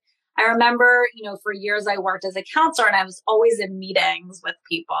funny. Like I remember, for years I worked as a counselor and I was always in meetings with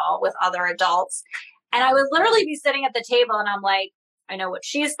people, with other adults. And I would literally be sitting at the table and I'm like, I know what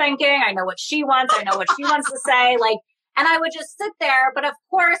she's thinking. I know what she wants. I know what she wants to say. Like, and I would just sit there. But of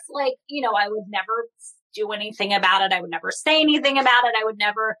course, like, I would never do anything about it. I would never say anything about it. I would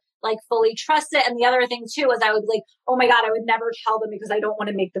never like fully trust it. And the other thing too is I would like, oh my God, I would never tell them because I don't want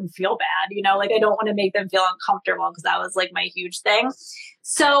to make them feel bad, like I don't want to make them feel uncomfortable because that was like my huge thing.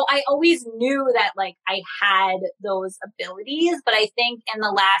 So I always knew that like I had those abilities, but I think in the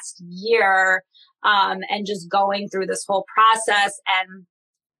last year, and just going through this whole process and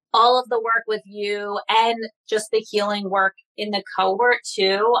all of the work with you and just the healing work in the cohort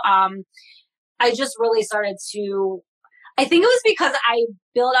too, I just really started to I think it was because I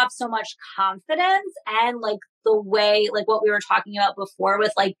built up so much confidence and like the way, like what we were talking about before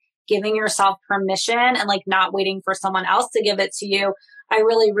with like giving yourself permission and like not waiting for someone else to give it to you. I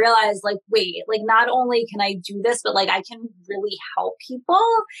really realized like, wait, like not only can I do this, but like I can really help people.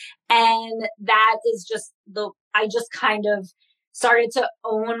 And that is just I just kind of started to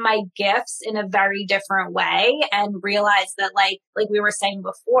own my gifts in a very different way and realize that like we were saying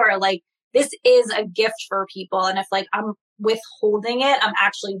before, like this is a gift for people. And if like I'm withholding it, I'm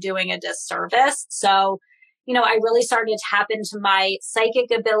actually doing a disservice. So, I really started to tap into my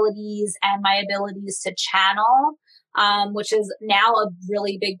psychic abilities and my abilities to channel, which is now a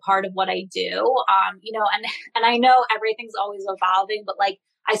really big part of what I do. And I know everything's always evolving, but like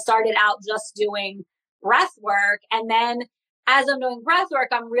I started out just doing breath work. And then as I'm doing breath work,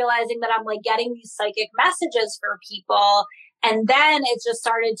 I'm realizing that I'm like getting these psychic messages for people. And then it just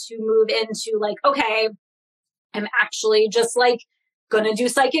started to move into like, okay, I'm actually just like going to do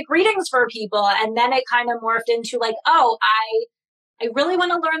psychic readings for people. And then it kind of morphed into like, oh, I really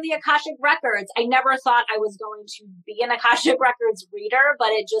want to learn the Akashic Records. I never thought I was going to be an Akashic Records reader, but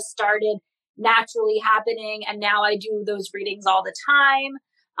it just started naturally happening. And now I do those readings all the time.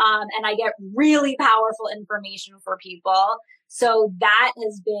 And I get really powerful information for people. So that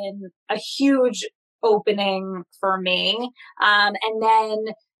has been a huge opening for me. And then,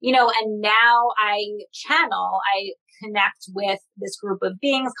 and now I connect with this group of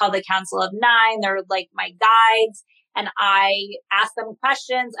beings called the Council of Nine. They're like my guides and I ask them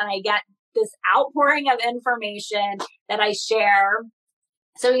questions and I get this outpouring of information that I share.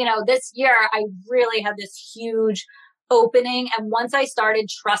 So, this year I really had this huge opening. And once I started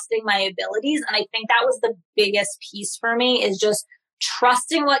trusting my abilities, and I think that was the biggest piece for me is just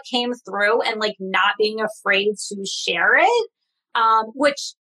trusting what came through and like not being afraid to share it,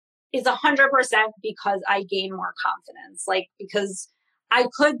 which is 100% because I gained more confidence, like because I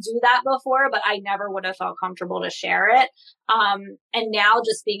could do that before, but I never would have felt comfortable to share it. And now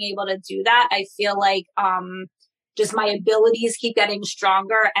just being able to do that, I feel like, just my abilities keep getting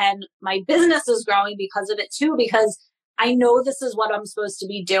stronger and my business is growing because of it too, because I know this is what I'm supposed to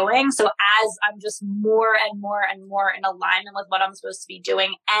be doing. So as I'm just more and more and more in alignment with what I'm supposed to be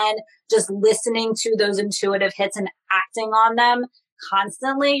doing and just listening to those intuitive hits and acting on them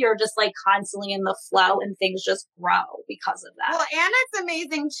constantly, you're just like constantly in the flow and things just grow because of that. Well, and it's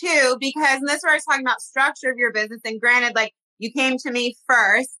amazing too, because and this is where I was talking about structure of your business. And granted, like you came to me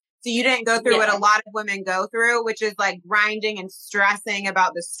first. So you didn't go through what a lot of women go through, which is like grinding and stressing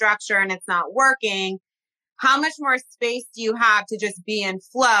about the structure and it's not working. How much more space do you have to just be in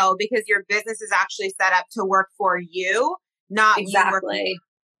flow because your business is actually set up to work for you, not you working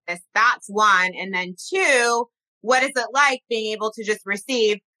for this? That's one. And then two, what is it like being able to just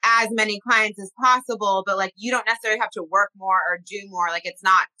receive as many clients as possible, but like you don't necessarily have to work more or do more. Like it's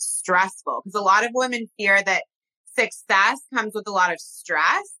not stressful because a lot of women fear that success comes with a lot of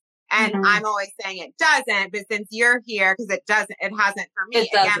stress. And I'm always saying it doesn't, but since you're here, because it hasn't for me.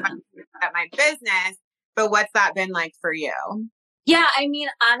 Again, at my business, but what's that been like for you? Yeah, I mean,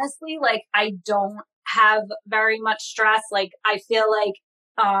 honestly, like I don't have very much stress. Like I feel like,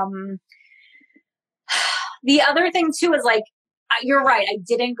 the other thing too is like, you're right. I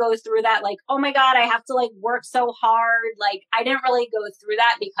didn't go through that. Like, oh my God, I have to like work so hard. Like I didn't really go through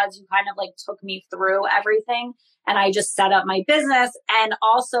that because you kind of like took me through everything and I just set up my business. And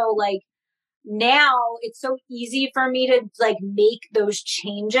also like now it's so easy for me to like make those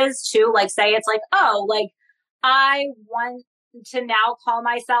changes too. Like say it's like, oh, like I want to now call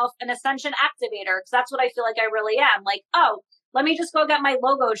myself an ascension activator because that's what I feel like I really am. Like, oh, let me just go get my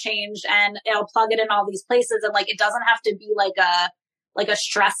logo changed and I'll plug it in all these places. And like, it doesn't have to be like a like a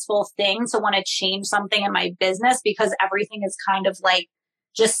stressful thing to want to change something in my business because everything is kind of like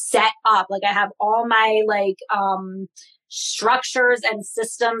just set up. Like I have all my like structures and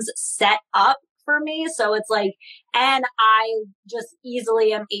systems set up for me. So it's like, and I just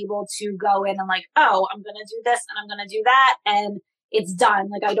easily am able to go in and like, oh, I'm going to do this and I'm going to do that. And it's done.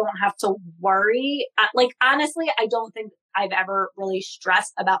 Like I don't have to worry. Like honestly, I don't think I've ever really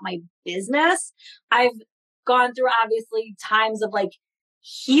stressed about my business. I've gone through obviously times of like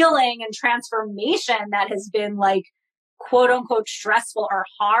healing and transformation that has been like quote unquote stressful or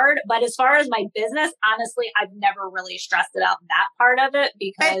hard. But as far as my business, honestly, I've never really stressed about that part of it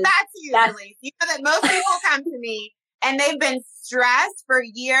because but that's usually, you know, that most people come to me and they've been stressed for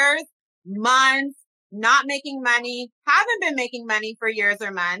years, months, not making money, haven't been making money for years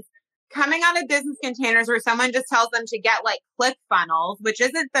or months, coming out of business containers where someone just tells them to get like click funnels, which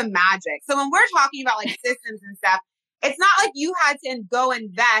isn't the magic. So when we're talking about like systems and stuff, it's not like you had to go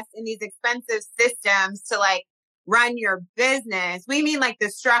invest in these expensive systems to like run your business. We mean like the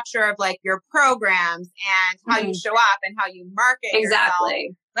structure of like your programs and how you show up and how you market yourself.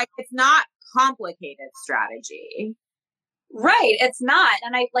 Like it's not complicated strategy. Right. It's not.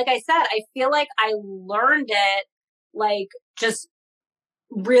 And like I said, I feel like I learned it like just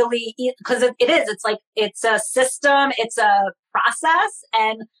really because it is. It's like, it's a system, it's a process.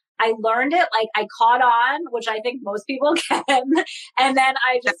 And I learned it, like I caught on, which I think most people can. And then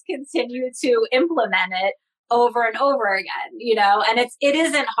I just continue to implement it over and over again, you know, and it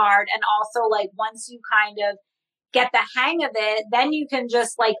isn't hard. And also like once you kind of get the hang of it, then you can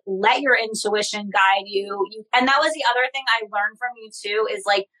just like let your intuition guide you. And that was the other thing I learned from you too, is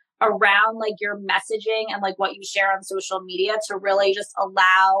like around like your messaging and like what you share on social media to really just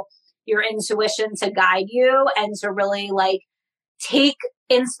allow your intuition to guide you and to really like take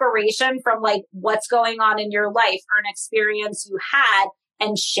inspiration from like what's going on in your life or an experience you had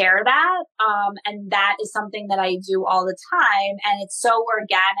and share that. And that is something that I do all the time. And it's so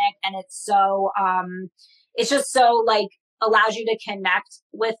organic and it's just so like allows you to connect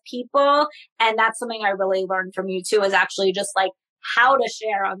with people. And that's something I really learned from you too, is actually just like how to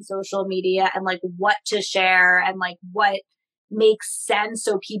share on social media and like what to share and like what makes sense.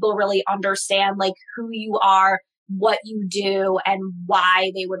 So people really understand like who you are, what you do, and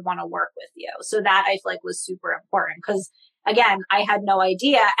why they would want to work with you. So that I feel like was super important because again, I had no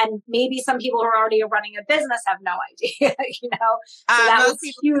idea. And maybe some people who are already running a business have no idea, you know? So that was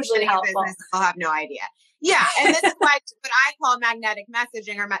hugely helpful. Will have no idea. Yeah. And this is why what I call magnetic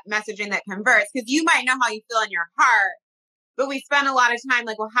messaging or messaging that converts, because you might know how you feel in your heart, but we spend a lot of time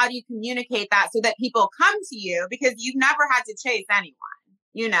like, well, how do you communicate that so that people come to you? Because you've never had to chase anyone,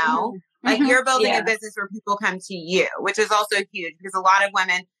 you know? Like you're building a business where people come to you, which is also huge because a lot of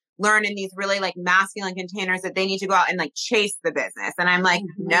women learn in these really like masculine containers that they need to go out and like chase the business. And I'm like,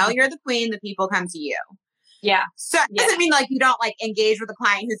 no, you're the queen. The people come to you. Yeah. So it doesn't mean like you don't like engage with a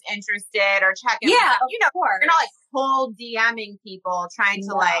client who's interested or check in. Yeah. You know, you're not like cold DMing people trying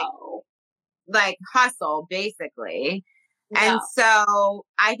to like hustle basically. No. And so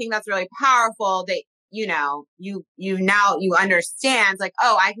I think that's really powerful that, you know, you now understand like,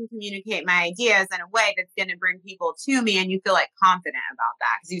 oh, I can communicate my ideas in a way that's going to bring people to me. And you feel like confident about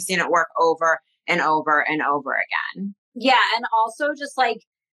that because you've seen it work over and over and over again. Yeah. And also just like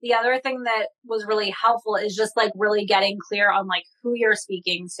the other thing that was really helpful is just like really getting clear on like who you're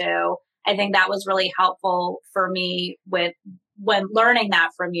speaking to. I think that was really helpful for me with when learning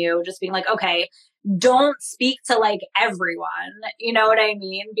that from you, just being like, okay, don't speak to like everyone, you know what I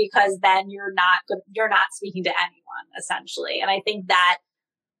mean? Because then you're not speaking to anyone essentially. And I think that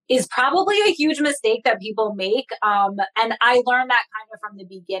is probably a huge mistake that people make. And I learned that kind of from the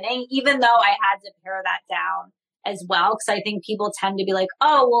beginning, even though I had to pare that down as well. Cause I think people tend to be like,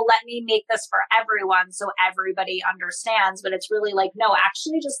 oh, well, let me make this for everyone so everybody understands. But it's really like, no,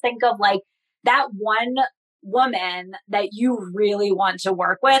 actually just think of like that one woman that you really want to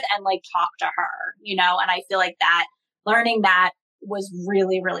work with and like talk to her, you know? And I feel like that learning that was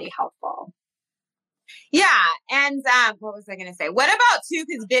really, really helpful. Yeah. And what was I going to say? What about too,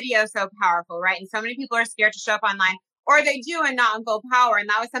 because video is so powerful, right? And so many people are scared to show up online or they do and not in full power. And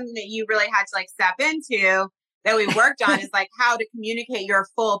that was something that you really had to like step into that we worked on is like how to communicate your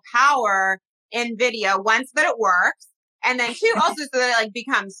full power in video once that it works. And then two, also so that it like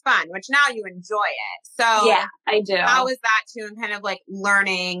becomes fun, which now you enjoy it. So yeah, I do. How was that too? And kind of like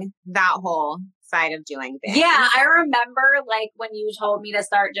learning that whole side of doing things. Yeah. I remember like when you told me to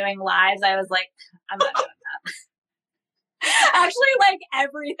start doing lives, I was like, I'm not doing that. Actually, like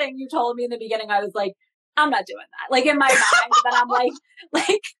everything you told me in the beginning, I was like, I'm not doing that. Like in my mind, but I'm like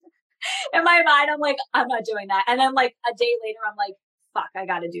in my mind, I'm like, I'm not doing that. And then like a day later, I'm like, fuck, I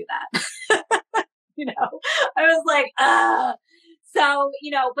got to do that. I was like, so,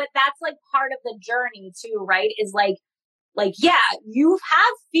 but that's like part of the journey too, right? Is yeah, you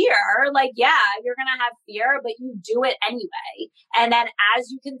have fear. Like, yeah, you're going to have fear, but you do it anyway. And then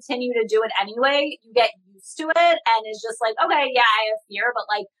as you continue to do it anyway, you get used to it. And it's just like, okay, yeah, I have fear, but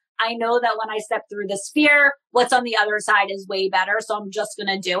like, I know that when I step through this fear, what's on the other side is way better. So I'm just going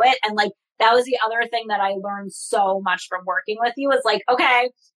to do it. And like, that was the other thing that I learned so much from working with you is like,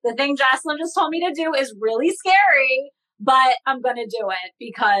 okay, the thing Jocelyn just told me to do is really scary, but I'm going to do it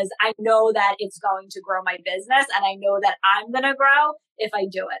because I know that it's going to grow my business and I know that I'm going to grow if I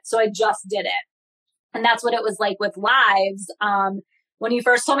do it. So I just did it. And that's what it was like with lives. When you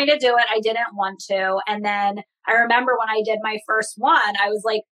first told me to do it, I didn't want to. And then I remember when I did my first one, I was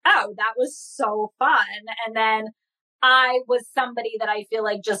like, oh, that was so fun. And then I was somebody that I feel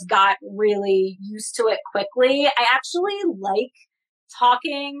like just got really used to it quickly. I actually like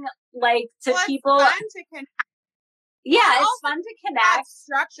talking like to people. It's fun to connect. Yeah, it's fun to connect.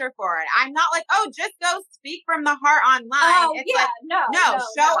 Structure for it. I'm not like, oh, just go speak from the heart online. Oh, it's yeah, like, no,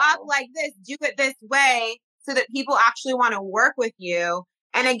 show up like this, do it this way so that people actually want to work with you.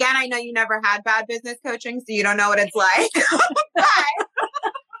 And again, I know you never had bad business coaching, so you don't know what it's like.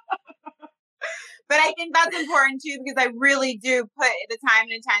 But I think that's important too, because I really do put the time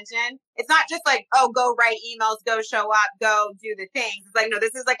and attention. It's not just like, oh, go write emails, go show up, go do the things. It's like, no,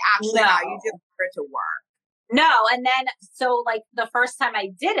 this is like actually how you do it for it to work. No. And then, so like the first time I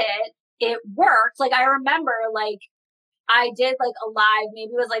did it, it worked. Like I remember like I did like a live,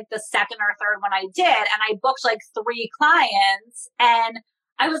 maybe it was like the second or third one I did. And I booked like 3 clients and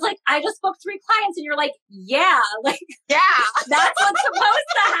I was like, I just booked 3 clients. And you're like, yeah, like, yeah, that's what's supposed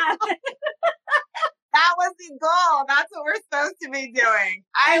to happen. That was the goal. That's what we're supposed to be doing.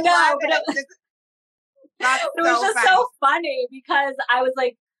 I know, love but it. It was just so funny because I was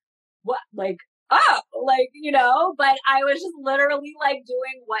like, what? Like, oh, like, but I was just literally like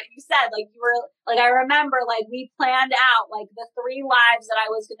doing what you said. Like you were like, I remember like we planned out like the 3 lives that I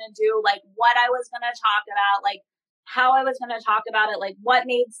was going to do, like what I was going to talk about, like how I was going to talk about it, like what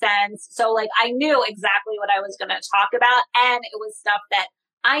made sense. So like I knew exactly what I was going to talk about. And it was stuff that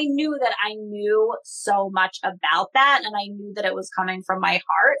I knew so much about that. And I knew that it was coming from my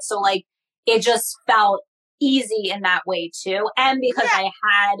heart. So like it just felt easy in that way too. And because I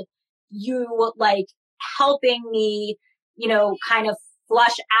had you like helping me, kind of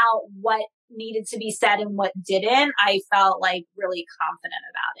flush out what needed to be said and what didn't, I felt like really confident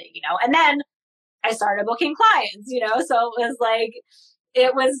about it, and then I started booking clients, so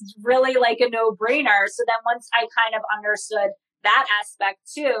it was really like a no-brainer. So then once I kind of understood that aspect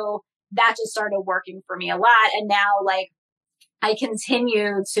too, that just started working for me a lot. And now like I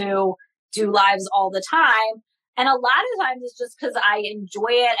continue to do lives all the time. And a lot of times it's just because I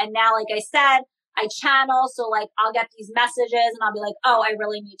enjoy it. And now, like I said, I channel. So like I'll get these messages and I'll be like, oh, I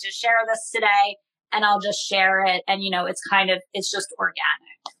really need to share this today. And I'll just share it. And, it's just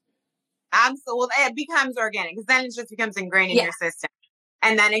organic. Absolutely. It becomes organic because then it just becomes ingrained in your system.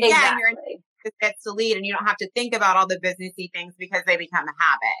 And then again, your it gets to lead and you don't have to think about all the businessy things because they become a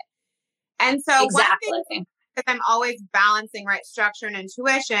habit. And so one thing, because I'm always balancing structure and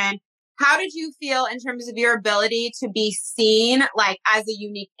intuition, how did you feel in terms of your ability to be seen like as a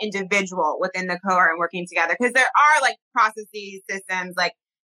unique individual within the cohort and working together? Because there are like processes, systems, like,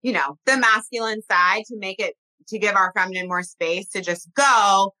 the masculine side to give our feminine more space to just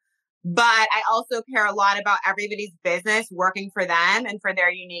go. But I also care a lot about everybody's business working for them and for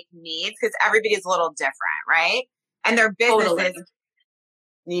their unique needs because everybody's a little different, right? And their businesses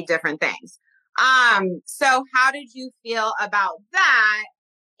need different things. So how did you feel about that?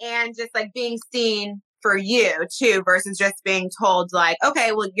 And just like being seen for you too, versus just being told like,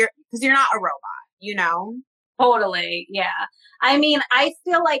 okay, well, because you're not a robot, Totally. Yeah. I mean, I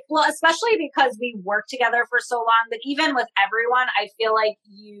feel like, well, especially because we worked together for so long, but even with everyone, I feel like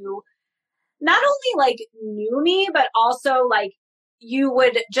you not only like knew me, but also like you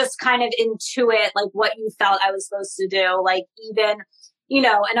would just kind of intuit like what you felt I was supposed to do. Like even, and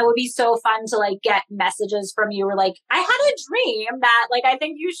it would be so fun to like get messages from you or like, I had a dream that like, I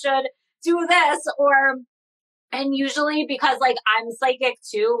think you should do this and usually because like I'm psychic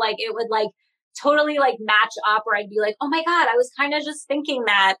too, like it would like totally like match up or I'd be like, oh my God, I was kind of just thinking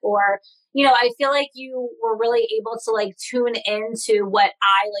that. Or, I feel like you were really able to like tune into what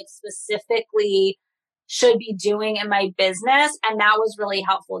I like specifically should be doing in my business. And that was really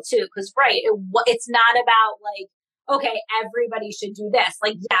helpful too. Cause it's not about like, okay, everybody should do this.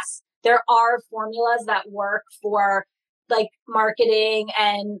 Like, yes, there are formulas that work for like marketing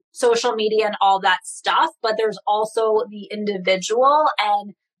and social media and all that stuff, but there's also the individual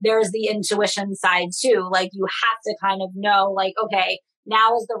and there's the intuition side too. Like you have to kind of know like, okay,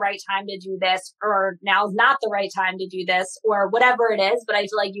 now is the right time to do this, or now is not the right time to do this, or whatever it is. But I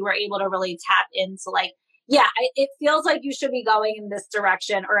feel like you were able to really tap into like, yeah, it feels like you should be going in this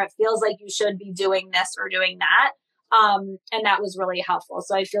direction, or it feels like you should be doing this or doing that. And that was really helpful.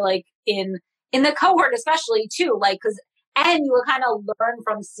 So I feel like in the cohort, especially too, like, and you will kind of learn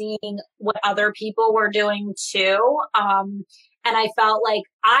from seeing what other people were doing too. And I felt like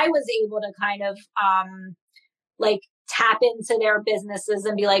I was able to kind of, like tap into their businesses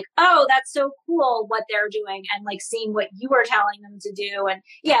and be like, oh, that's so cool what they're doing. And like seeing what you were telling them to do. And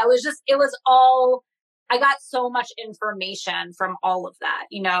yeah, it was all, I got so much information from all of that,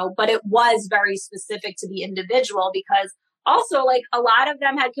 you know, but it was very specific to the individual because also like a lot of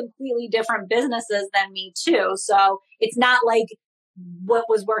them had completely different businesses than me too. So it's not like what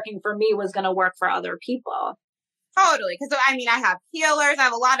was working for me was going to work for other people. Totally. Because I mean, I have healers. I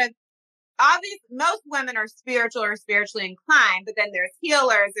have a lot of obvious. Most women are spiritual or spiritually inclined, but then there's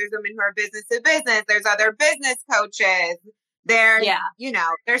healers. There's women who are business to business. There's other business coaches. There's, you know,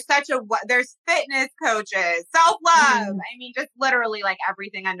 there's there's fitness coaches, self-love. I mean, just literally like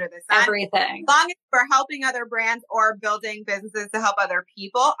everything under the sun. Everything. As long as we're helping other brands or building businesses to help other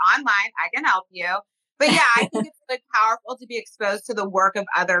people online, I can help you. But yeah, I think it's like powerful to be exposed to the work of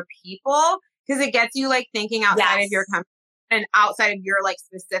other people because it gets you like thinking outside of your company and outside of your like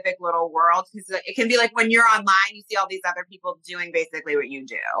specific little world. Because it can be like when you're online, you see all these other people doing basically what you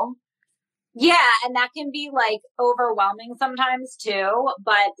do. Yeah, and that can be like overwhelming sometimes too.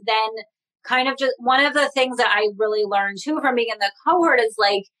 But then kind of just one of the things that I really learned too from being in the cohort is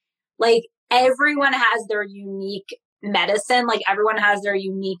like everyone has their unique medicine, like everyone has their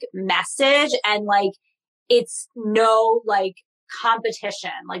unique message, and like it's no like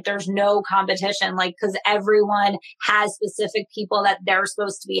competition. Like there's no competition, like because everyone has specific people that they're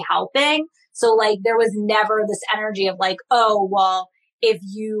supposed to be helping. So like there was never this energy of like, oh, well, if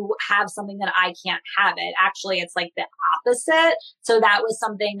you have something that I can't have it. Actually, it's like the opposite. So that was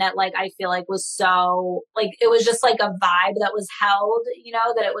something that like I feel like was so like it was just like a vibe that was held, you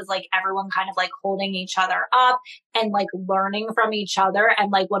know, that it was like everyone kind of like holding each other up and like learning from each other.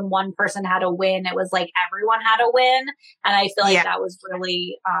 And like when one person had a win, it was like everyone had a win. And I feel like that was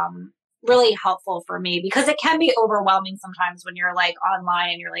really really helpful for me because it can be overwhelming sometimes when you're like online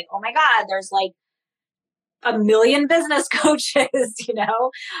and you're like, oh my God, there's like a million business coaches, you know?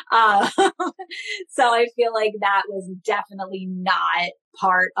 So I feel like that was definitely not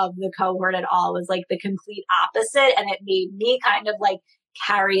part of the cohort at all. It was like the complete opposite. And it made me kind of like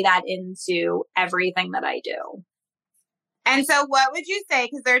carry that into everything that I do. And so what would you say?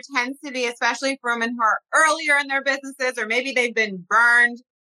 Because there tends to be, especially for women who are earlier in their businesses, or maybe they've been burned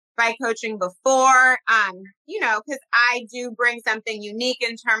by coaching before, you know, because I do bring something unique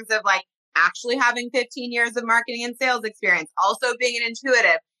in terms of like, actually having 15 years of marketing and sales experience, also being an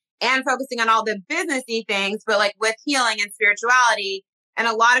intuitive and focusing on all the businessy things, but like with healing and spirituality. And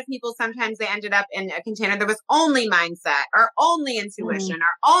a lot of people, sometimes they ended up in a container that was only mindset or only intuition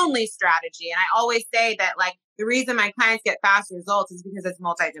or only strategy. And I always say that like the reason my clients get fast results is because it's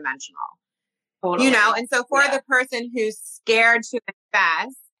multidimensional, you know? And so for the person who's scared to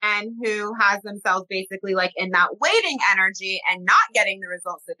invest and who has themselves basically like in that waiting energy and not getting the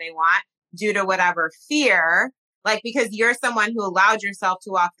results that they want, due to whatever fear, like because you're someone who allowed yourself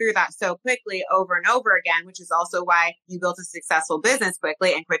to walk through that so quickly over and over again, which is also why you built a successful business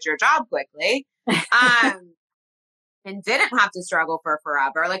quickly and quit your job quickly, and didn't have to struggle for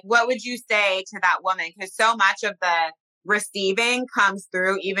forever. Like, what would you say to that woman? Because so much of the receiving comes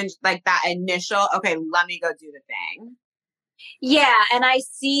through even like that initial, okay, let me go do the thing. Yeah. And I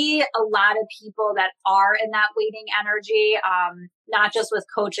see a lot of people that are in that waiting energy, not just with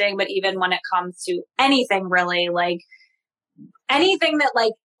coaching, but even when it comes to anything really, like anything that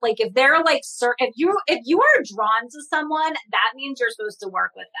like if they're like certain, if you are drawn to someone, that means you're supposed to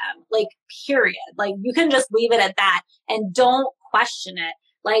work with them, like period. Like you can just leave it at that and don't question it.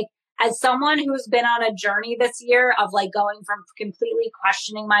 Like as someone who's been on a journey this year of like going from completely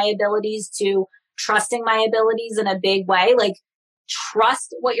questioning my abilities to trusting my abilities in a big way, like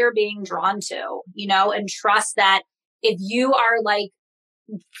trust what you're being drawn to, you know, and trust that if you are like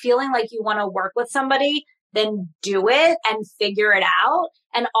feeling like you want to work with somebody, then do it and figure it out.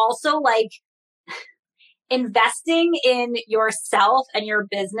 And also like investing in yourself and your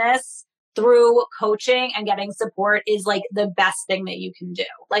business through coaching and getting support is like the best thing that you can do.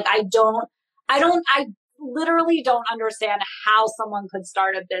 Like I literally don't understand how someone could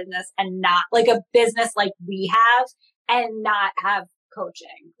start a business and not like a business like we have and not have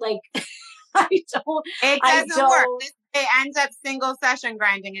coaching. Like, It doesn't work. They end up single session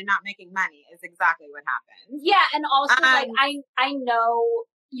grinding and not making money is exactly what happens. Yeah. And also like, I know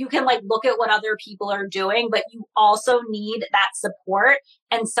you can like look at what other people are doing, but you also need that support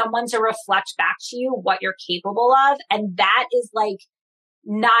and someone to reflect back to you what you're capable of. And that is like,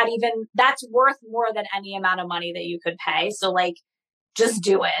 that's worth more than any amount of money that you could pay. So like, just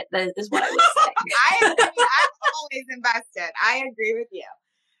do it. That is what I would say. I agree. I'm always invested. I agree with you.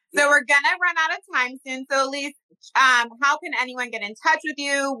 So we're going to run out of time soon. So Alyse, how can anyone get in touch with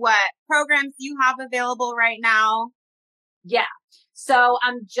you? What programs do you have available right now? Yeah. So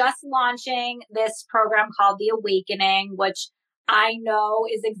I'm just launching this program called The Awakening, which I know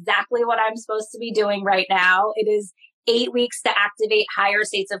is exactly what I'm supposed to be doing right now. It is 8 weeks to activate higher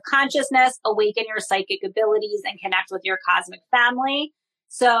states of consciousness, awaken your psychic abilities, and connect with your cosmic family.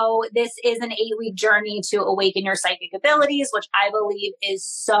 So this is an 8-week journey to awaken your psychic abilities, which I believe is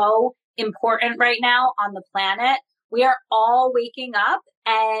so important right now on the planet. We are all waking up,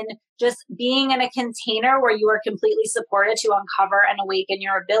 and just being in a container where you are completely supported to uncover and awaken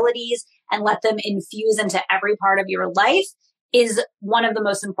your abilities and let them infuse into every part of your life is one of the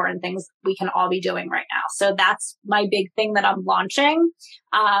most important things we can all be doing right now. So that's my big thing that I'm launching.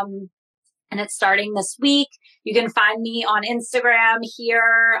 And it's starting this week. You can find me on Instagram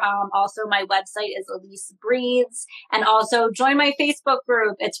here. Also, my website is Alyse Breathes. And also join my Facebook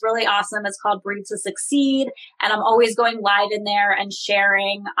group. It's really awesome. It's called Breathe to Succeed. And I'm always going live in there and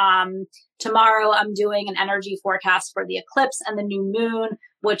sharing. Tomorrow, I'm doing an energy forecast for the eclipse and the new moon,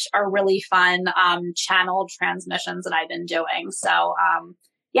 which are really fun channeled transmissions that I've been doing. So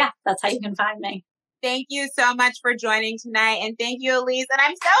yeah, that's how you can find me. Thank you so much for joining tonight. And thank you, Alyse. And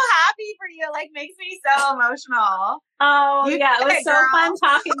I'm so happy for you. Like, makes me so emotional. Oh, yeah. It was so fun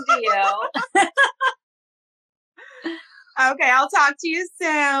talking to you. Okay. I'll talk to you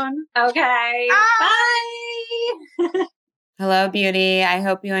soon. Okay. Bye. Hello, beauty. I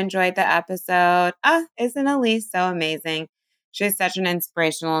hope you enjoyed the episode. Isn't Alyse so amazing? She has such an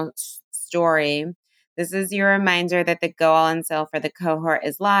inspirational story. This is your reminder that the Go All In sale for the cohort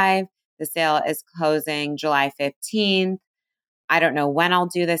is live. The sale is closing July 15th. I don't know when I'll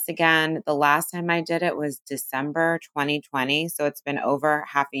do this again. The last time I did it was December 2020. So it's been over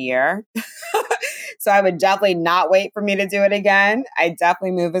half a year. So I would definitely not wait for me to do it again. I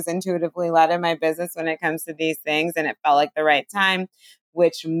definitely move as intuitively led in my business when it comes to these things. And it felt like the right time,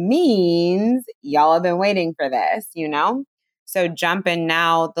 which means y'all have been waiting for this, you know? So jump in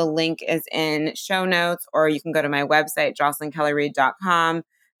now. The link is in show notes, or you can go to my website, JocelynKellyReid.com.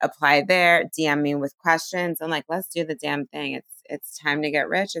 Apply there, DM me with questions. I'm like, let's do the damn thing. It's time to get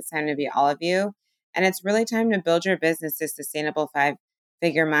rich. It's time to be all of you. And it's really time to build your business to sustainable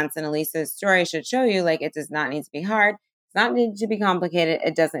 5-figure months. And Alyse's story should show you, like, it does not need to be hard. It's not need to be complicated.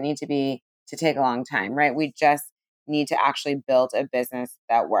 It doesn't need to take a long time, right? We just need to actually build a business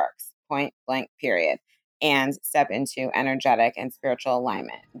that works, point blank, period. And step into energetic and spiritual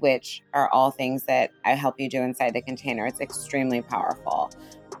alignment, which are all things that I help you do inside the container. It's extremely powerful.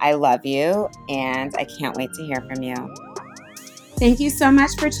 I love you, and I can't wait to hear from you. Thank you so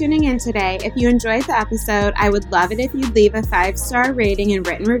much for tuning in today. If you enjoyed the episode, I would love it if you'd leave a 5-star rating and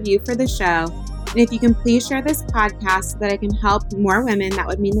written review for the show. And if you can please share this podcast so that I can help more women, that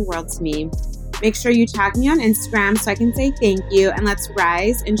would mean the world to me. Make sure you tag me on Instagram so I can say thank you, and let's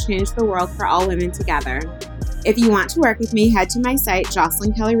rise and change the world for all women together. If you want to work with me, head to my site,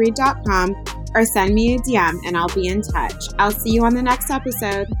 JocelynKellyReid.com, or send me a DM and I'll be in touch. I'll see you on the next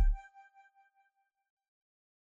episode.